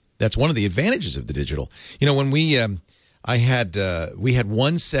easier. That's one of the advantages of the digital. When we had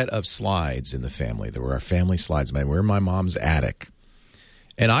one set of slides in the family. There were our family slides. We were in my mom's attic.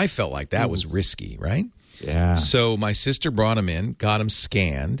 And I felt like that was risky, right? Yeah. So my sister brought them in, got them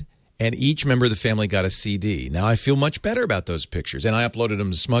scanned, and each member of the family got a CD. Now I feel much better about those pictures, and I uploaded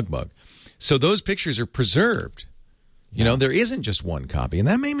them to SmugMug. So those pictures are preserved. There isn't just one copy, and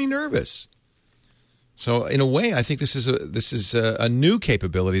that made me nervous. So in a way, I think this is a new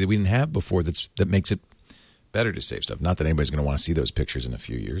capability that we didn't have before that makes it better to save stuff. Not that anybody's going to want to see those pictures in a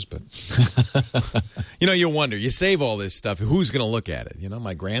few years, but you wonder. You save all this stuff. Who's going to look at it?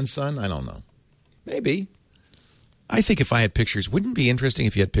 My grandson? I don't know. Maybe. I think if I had pictures, wouldn't it be interesting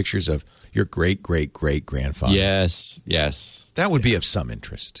if you had pictures of your great-great-great-grandfather? Yes. That would be of some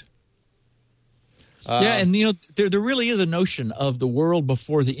interest. And there really is a notion of the world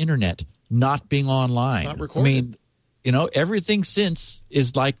before the internet not being online. It's not recorded. I mean, everything since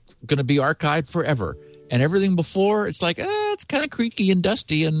is like going to be archived forever. And everything before, it's like, it's kind of creaky and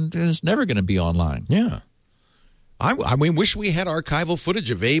dusty, and it's never going to be online. Yeah. I wish we had archival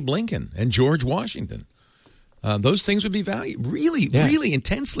footage of Abe Lincoln and George Washington. Those things would be really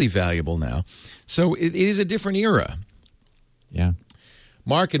intensely valuable now. So it is a different era. Yeah.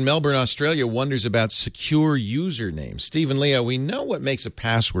 Mark in Melbourne, Australia, wonders about secure usernames. Steve and Leo, we know what makes a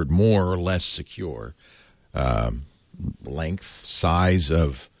password more or less secure. Length, size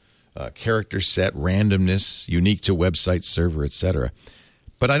of character set, randomness, unique to website, server, etc.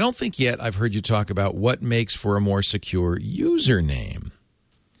 But I don't think yet I've heard you talk about what makes for a more secure username.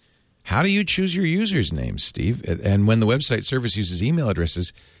 How do you choose your user's name, Steve? And when the website service uses email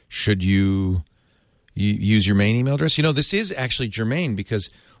addresses, should you use your main email address? This is actually germane, because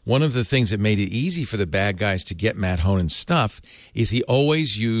one of the things that made it easy for the bad guys to get Matt Honin's stuff is he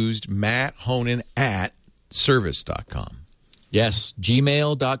always used Matt Honin at service.com. Yes,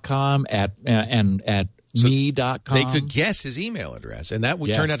 gmail.com and at so me.com. They could guess his email address, and that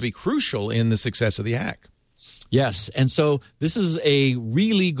would turn out to be crucial in the success of the hack. Yes, and so this is a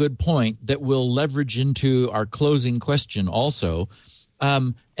really good point that we'll leverage into our closing question also.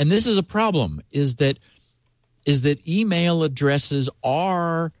 And this is a problem, is that email addresses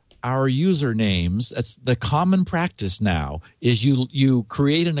are our usernames. That's the common practice now, is you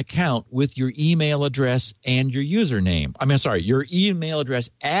create an account with your email address and your username. Your email address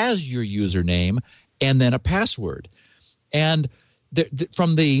as your username and then a password. And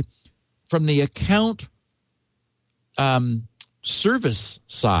from the account service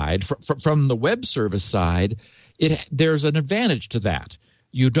side, from the web service side, there's an advantage to that.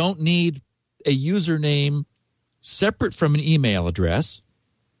 You don't need a username separate from an email address.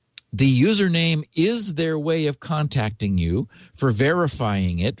 The username is their way of contacting you, for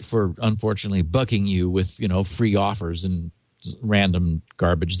verifying it, for unfortunately bugging you with, free offers and random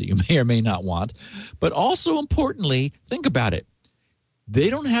garbage that you may or may not want. But also importantly, think about it. They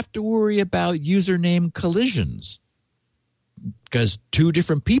don't have to worry about username collisions because two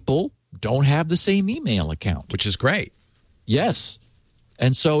different people don't have the same email account. Which is great. Yes.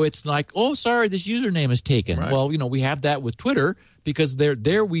 And so it's like, oh, sorry, this username is taken. Right. Well, we have that with Twitter because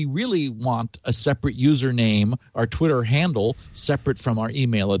there we really want a separate username, our Twitter handle, separate from our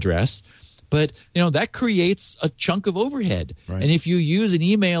email address. But, that creates a chunk of overhead. Right. And if you use an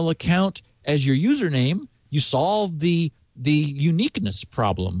email account as your username, you solve the uniqueness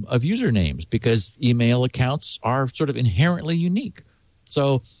problem of usernames because email accounts are sort of inherently unique.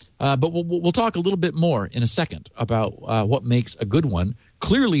 So, but we'll talk a little bit more in a second about what makes a good one.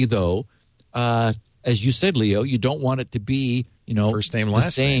 Clearly, though, as you said, Leo, you don't want it to be, first name,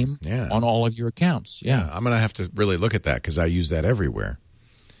 last name name. on all of your accounts. Yeah. I'm going to have to really look at that because I use that everywhere.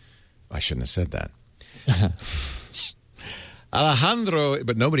 I shouldn't have said that. Alejandro,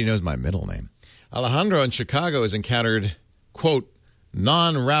 but nobody knows my middle name. Alejandro in Chicago has encountered, quote,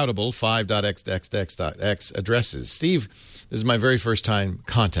 non-routable 5.xxx.x addresses. Steve, this is my very first time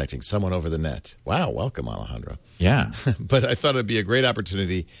contacting someone over the net. Wow, welcome, Alejandro. Yeah. But I thought it'd be a great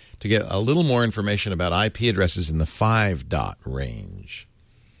opportunity to get a little more information about IP addresses in the 5-dot range.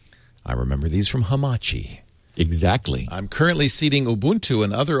 I remember these from Hamachi. Exactly. I'm currently seeding Ubuntu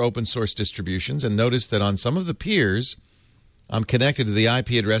and other open source distributions and noticed that on some of the peers, I'm connected to the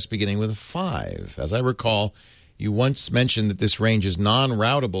IP address beginning with a 5. As I recall, you once mentioned that this range is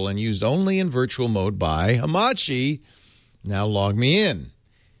non-routable and used only in virtual mode by Hamachi. Now log me in.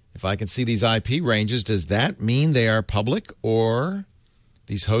 If I can see these IP ranges, does that mean they are public or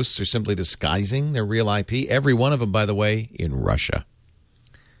these hosts are simply disguising their real IP? Every one of them, by the way, in Russia.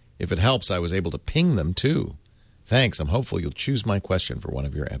 If it helps, I was able to ping them too. Thanks. I'm hopeful you'll choose my question for one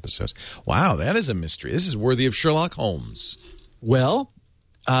of your episodes. Wow, that is a mystery. This is worthy of Sherlock Holmes. Well,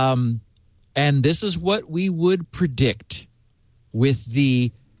 and this is what we would predict with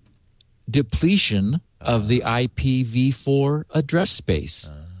the depletion of the IPv4 address space.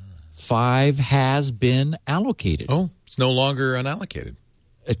 5 has been allocated. Oh, it's no longer unallocated.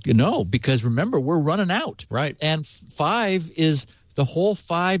 No, because remember, we're running out. Right. And 5 is the whole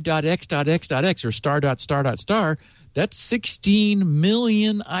 5.x.x.x or star. That's 16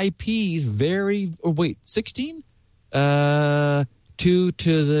 million IPs. 16? 2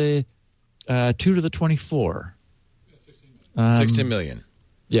 to the 24. 16 million.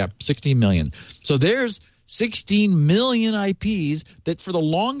 Yeah, 16 million. So there's 16 million IPs that for the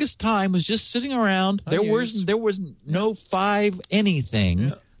longest time was just sitting around. There was no 5 anything.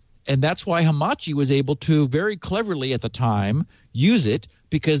 Yeah. And that's why Hamachi was able to very cleverly at the time use it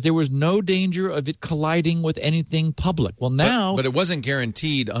because there was no danger of it colliding with anything public. Well, now... But it wasn't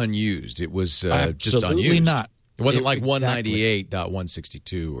guaranteed unused. It was just unused. Absolutely not. It wasn't like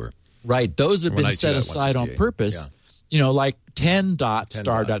 198.162 or... Right. Those have been set aside on purpose. Yeah. Like 10 dot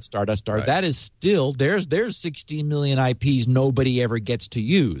star. Right. That is still... There's 16 million IPs nobody ever gets to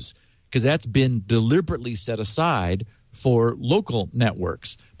use because that's been deliberately set aside for local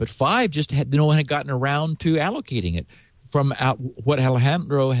networks. But 5 just no one had gotten around to allocating it. From what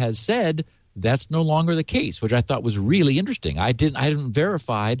Alejandro has said, that's no longer the case, which I thought was really interesting. I hadn't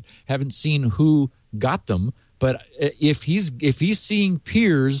verified, haven't seen who got them, but if he's seeing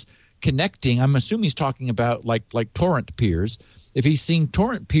peers connecting, I'm assuming he's talking about like torrent peers. If he's seeing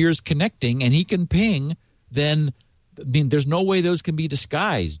torrent peers connecting and he can ping, then there's no way those can be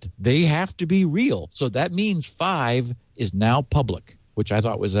disguised. They have to be real. So that means 5 is now public, which I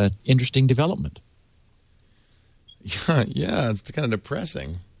thought was an interesting development. Yeah, it's kind of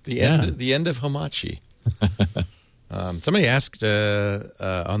depressing. The end of Hamachi. Somebody asked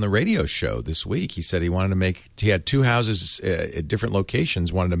on the radio show this week. He said he had 2 houses at different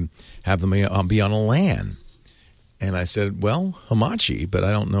locations. Wanted to have them be on a LAN, and I said, "Well, Hamachi, but I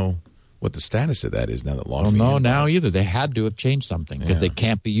don't know what the status of that is now that LogMeIn." Well, no, now either. They had to have changed something because they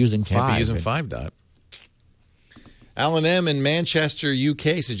can't be using 5. Can't be using 5 dot. Alan M. in Manchester,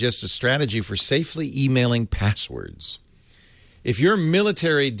 UK, suggests a strategy for safely emailing passwords. If your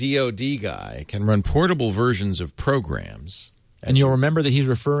military DoD guy can run portable versions of programs... And you'll remember that he's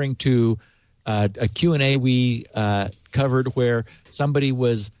referring to a Q&A we covered where somebody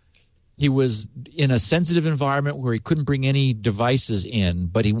was he was in a sensitive environment where he couldn't bring any devices in,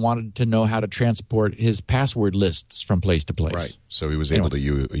 but he wanted to know how to transport his password lists from place to place. Right. So he was able to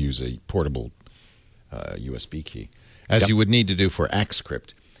use a portable USB key, as you would need to do for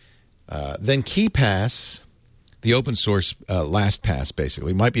ActScript. Then KeePass, the open source LastPass,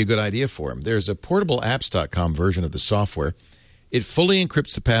 basically, might be a good idea for him. There's a portableapps.com version of the software. It fully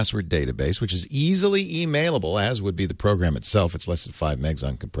encrypts the password database, which is easily emailable, as would be the program itself. It's less than 5 megs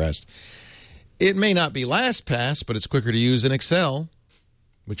uncompressed. It may not be LastPass, but it's quicker to use than Excel,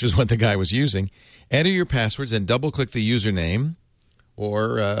 which is what the guy was using. Enter your passwords and double-click the username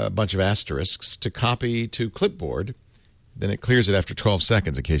or a bunch of asterisks to copy to clipboard. Then it clears it after 12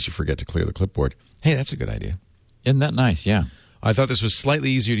 seconds in case you forget to clear the clipboard. Hey, that's a good idea. Isn't that nice? Yeah. I thought this was slightly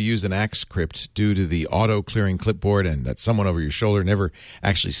easier to use than ActScript due to the auto-clearing clipboard and that someone over your shoulder never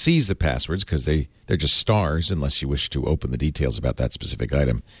actually sees the passwords because they're just stars unless you wish to open the details about that specific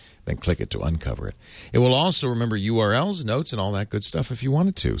item, then click it to uncover it. It will also remember URLs, notes, and all that good stuff if you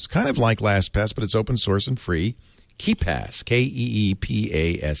wanted to. It's kind of like LastPass, but it's open source and free. KeePass,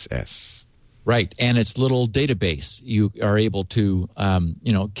 KeePass. Right, and its little database you are able to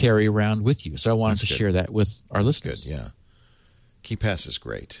carry around with you. So I wanted to share that with our listeners. Good, yeah. KeePass is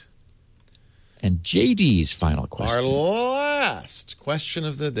great. And JD's final question. Our last question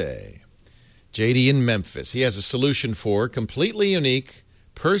of the day. JD in Memphis. He has a solution for completely unique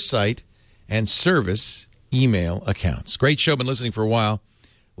per-site and service email accounts. Great show. Been listening for a while.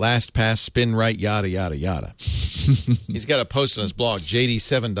 LastPass, SpinRite, yada, yada, yada. He's got a post on his blog,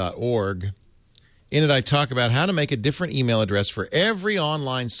 jd7.org. In it, I talk about how to make a different email address for every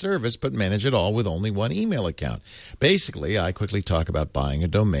online service, but manage it all with only one email account. Basically, I quickly talk about buying a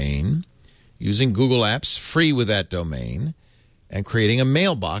domain, using Google Apps free with that domain, and creating a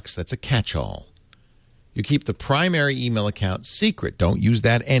mailbox that's a catch-all. You keep the primary email account secret. Don't use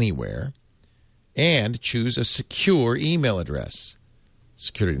that anywhere. And choose a secure email address.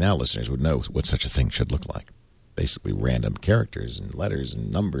 Security Now listeners would know what such a thing should look like. Basically random characters and letters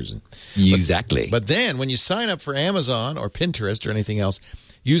and numbers. Exactly. But then when you sign up for Amazon or Pinterest or anything else,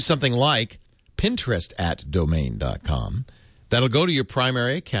 use something like Pinterest@domain.com. That'll go to your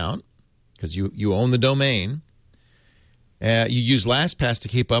primary account because you own the domain. You use LastPass to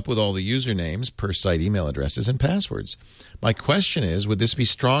keep up with all the usernames, per-site email addresses, and passwords. My question is, would this be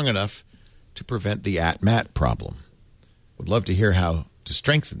strong enough to prevent the @Matt problem? Would love to hear how to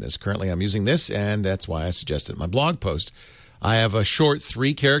strengthen this. Currently, I'm using this, and that's why I suggested in my blog post. I have a short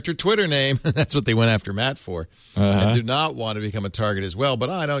 3-character Twitter name. That's what they went after Matt for. I do not want to become a target as well,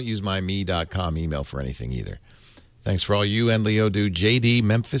 but I don't use my me.com email for anything either. Thanks for all you and Leo do. JD,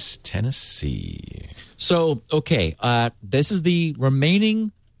 Memphis, Tennessee. So, okay, this is the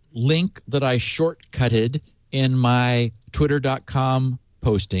remaining link that I shortcutted in my twitter.com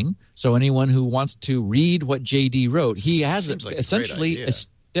posting. So anyone who wants to read what JD wrote, he has essentially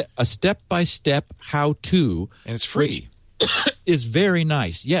a step-by-step how-to. And it's free. Is very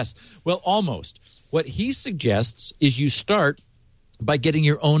nice. Yes. Well, almost. What he suggests is you start by getting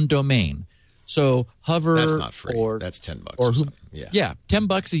your own domain. So Hover. That's not free. That's $10 or something. Yeah,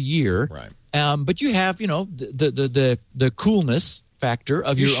 $10 a year. Right. But you have, the coolness factor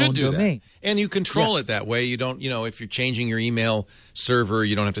of your own domain. That. And you control it that way. You don't, if you're changing your email server,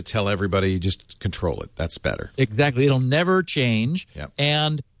 you don't have to tell everybody. You just control it. That's better. Exactly. It'll never change. Yep.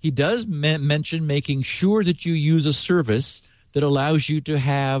 And he does mention making sure that you use a service that allows you to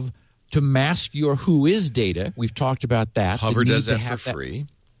mask your whois data. We've talked about that. Hover does that for free.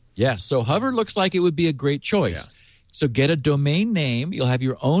 Yes. So Hover looks like it would be a great choice. Yeah. So get a domain name. You'll have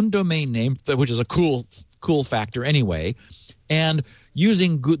your own domain name, which is a cool factor anyway. And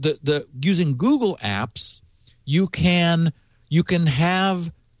using Google Apps, you can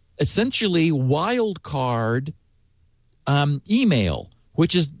have essentially wildcard email,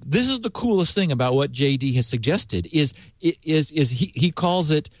 this is the coolest thing about what JD has suggested. He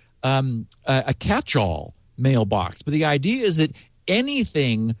calls it a catch-all mailbox, but the idea is that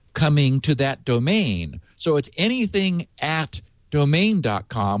anything coming to that domain, so it's anything at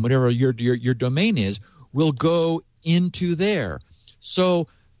domain.com, whatever your domain is, will go into there. So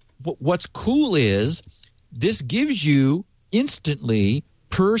what's cool is this gives you instantly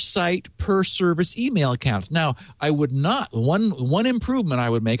per site, per service email accounts. Now, I would not, one improvement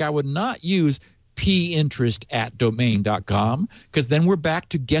I would make, I would not use pinterest@domain.com because then we're back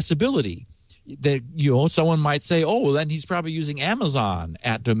to guessability. That someone might say, oh, well, then he's probably using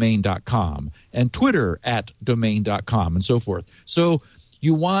Amazon@domain.com and Twitter@domain.com and so forth. So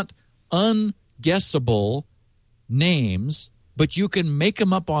you want unguessable names, but you can make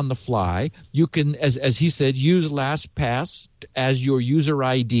them up on the fly. You can, as he said, use LastPass as your user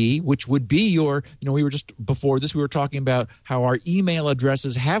ID, which would be your, we were just, before this, we were talking about how our email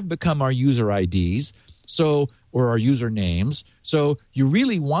addresses have become our user IDs, or our usernames. So you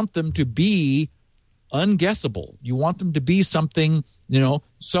really want them to be unguessable. You want them to be something,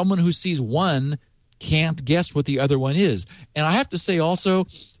 someone who sees one can't guess what the other one is. And I have to say also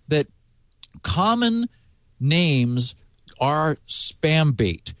that common names are spam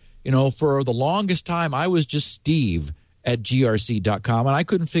bait. For the longest time, I was just Steve at grc.com, and I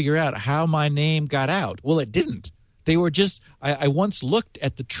couldn't figure out how my name got out. Well, it didn't. They were just, I once looked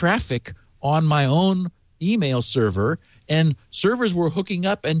at the traffic on my own email server, and servers were hooking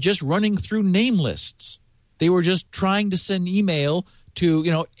up and just running through name lists. They were just trying to send email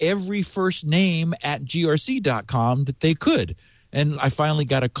to, every first name at grc.com that they could. And I finally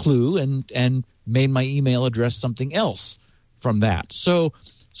got a clue and made my email address something else from that. So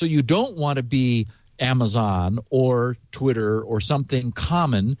you don't want to be Amazon or Twitter or something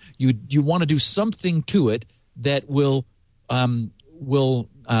common. You want to do something to it that will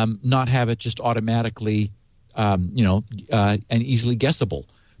not have it just automatically, and easily guessable.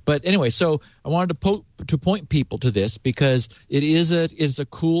 But anyway, so I wanted to point people to this because it is a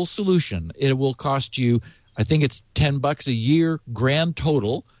cool solution. It will cost you, I think it's $10 a year grand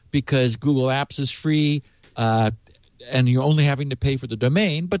total, because Google Apps is free, and you're only having to pay for the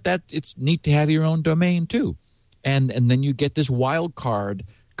domain. But it's neat to have your own domain too, and then you get this wild card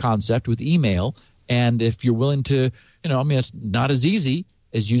concept with email. And if you're willing to, it's not as easy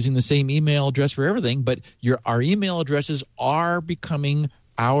as using the same email address for everything, but our email addresses are becoming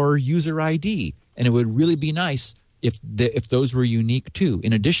our user ID, and it would really be nice if those were unique too,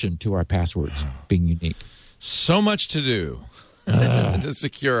 in addition to our passwords being unique. So much to do to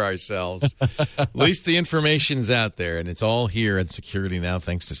secure ourselves. At least the information's out there, and it's all here at Security Now.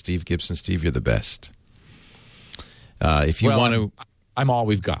 Thanks to Steve Gibson. Steve, you're the best. If you want to... I'm all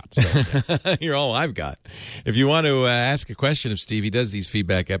we've got. So. You're all I've got. If you want to ask a question of Steve, he does these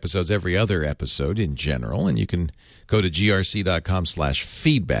feedback episodes every other episode in general, and you can go to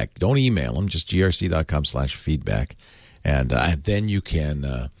grc.com/feedback. Don't email him, just grc.com/feedback, and then you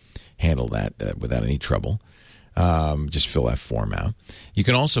can handle that without any trouble. Just fill that form out. You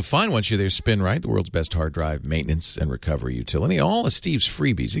can also find, once you're there, SpinRite, the world's best hard drive maintenance and recovery utility. All of Steve's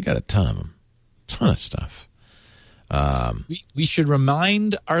freebies. He got a ton of them. Ton of stuff. We should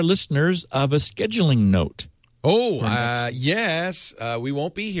remind our listeners of a scheduling note. Yes. We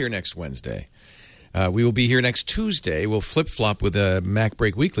won't be here next Wednesday. We will be here next Tuesday. We'll flip-flop with a Mac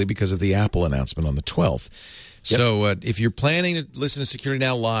Break Weekly because of the Apple announcement on the 12th. Yep. So if you're planning to listen to Security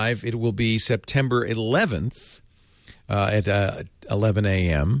Now live, it will be September 11th at 11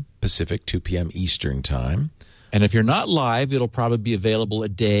 a.m. Pacific, 2 p.m. Eastern Time. And if you're not live, it'll probably be available a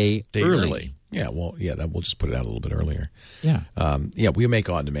day early. Yeah, we'll just put it out a little bit earlier. Yeah. We make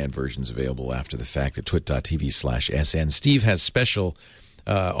on-demand versions available after the fact at twit.tv/SN. Steve has special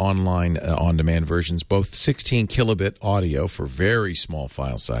online on-demand versions, both 16 kilobit audio for very small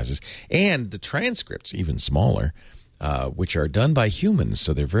file sizes, and the transcripts, even smaller, which are done by humans,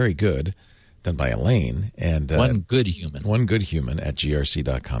 so they're very good, done by Elaine. And One good human at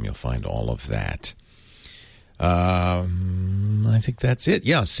grc.com. You'll find all of that. I think that's it.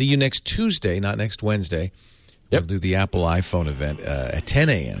 Yeah, see you next Tuesday, not next Wednesday. Yep. We'll do the Apple iPhone event at 10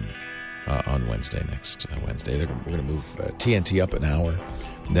 a.m. On Wednesday, next Wednesday. We're going to move TNT up an hour.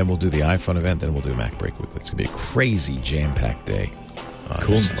 And then we'll do the iPhone event. Then we'll do Mac Break Weekly. It's going to be a crazy, jam-packed day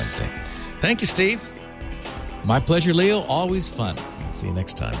next Wednesday. Thank you, Steve. My pleasure, Leo. Always fun. See you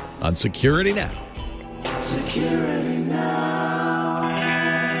next time on Security Now. Security.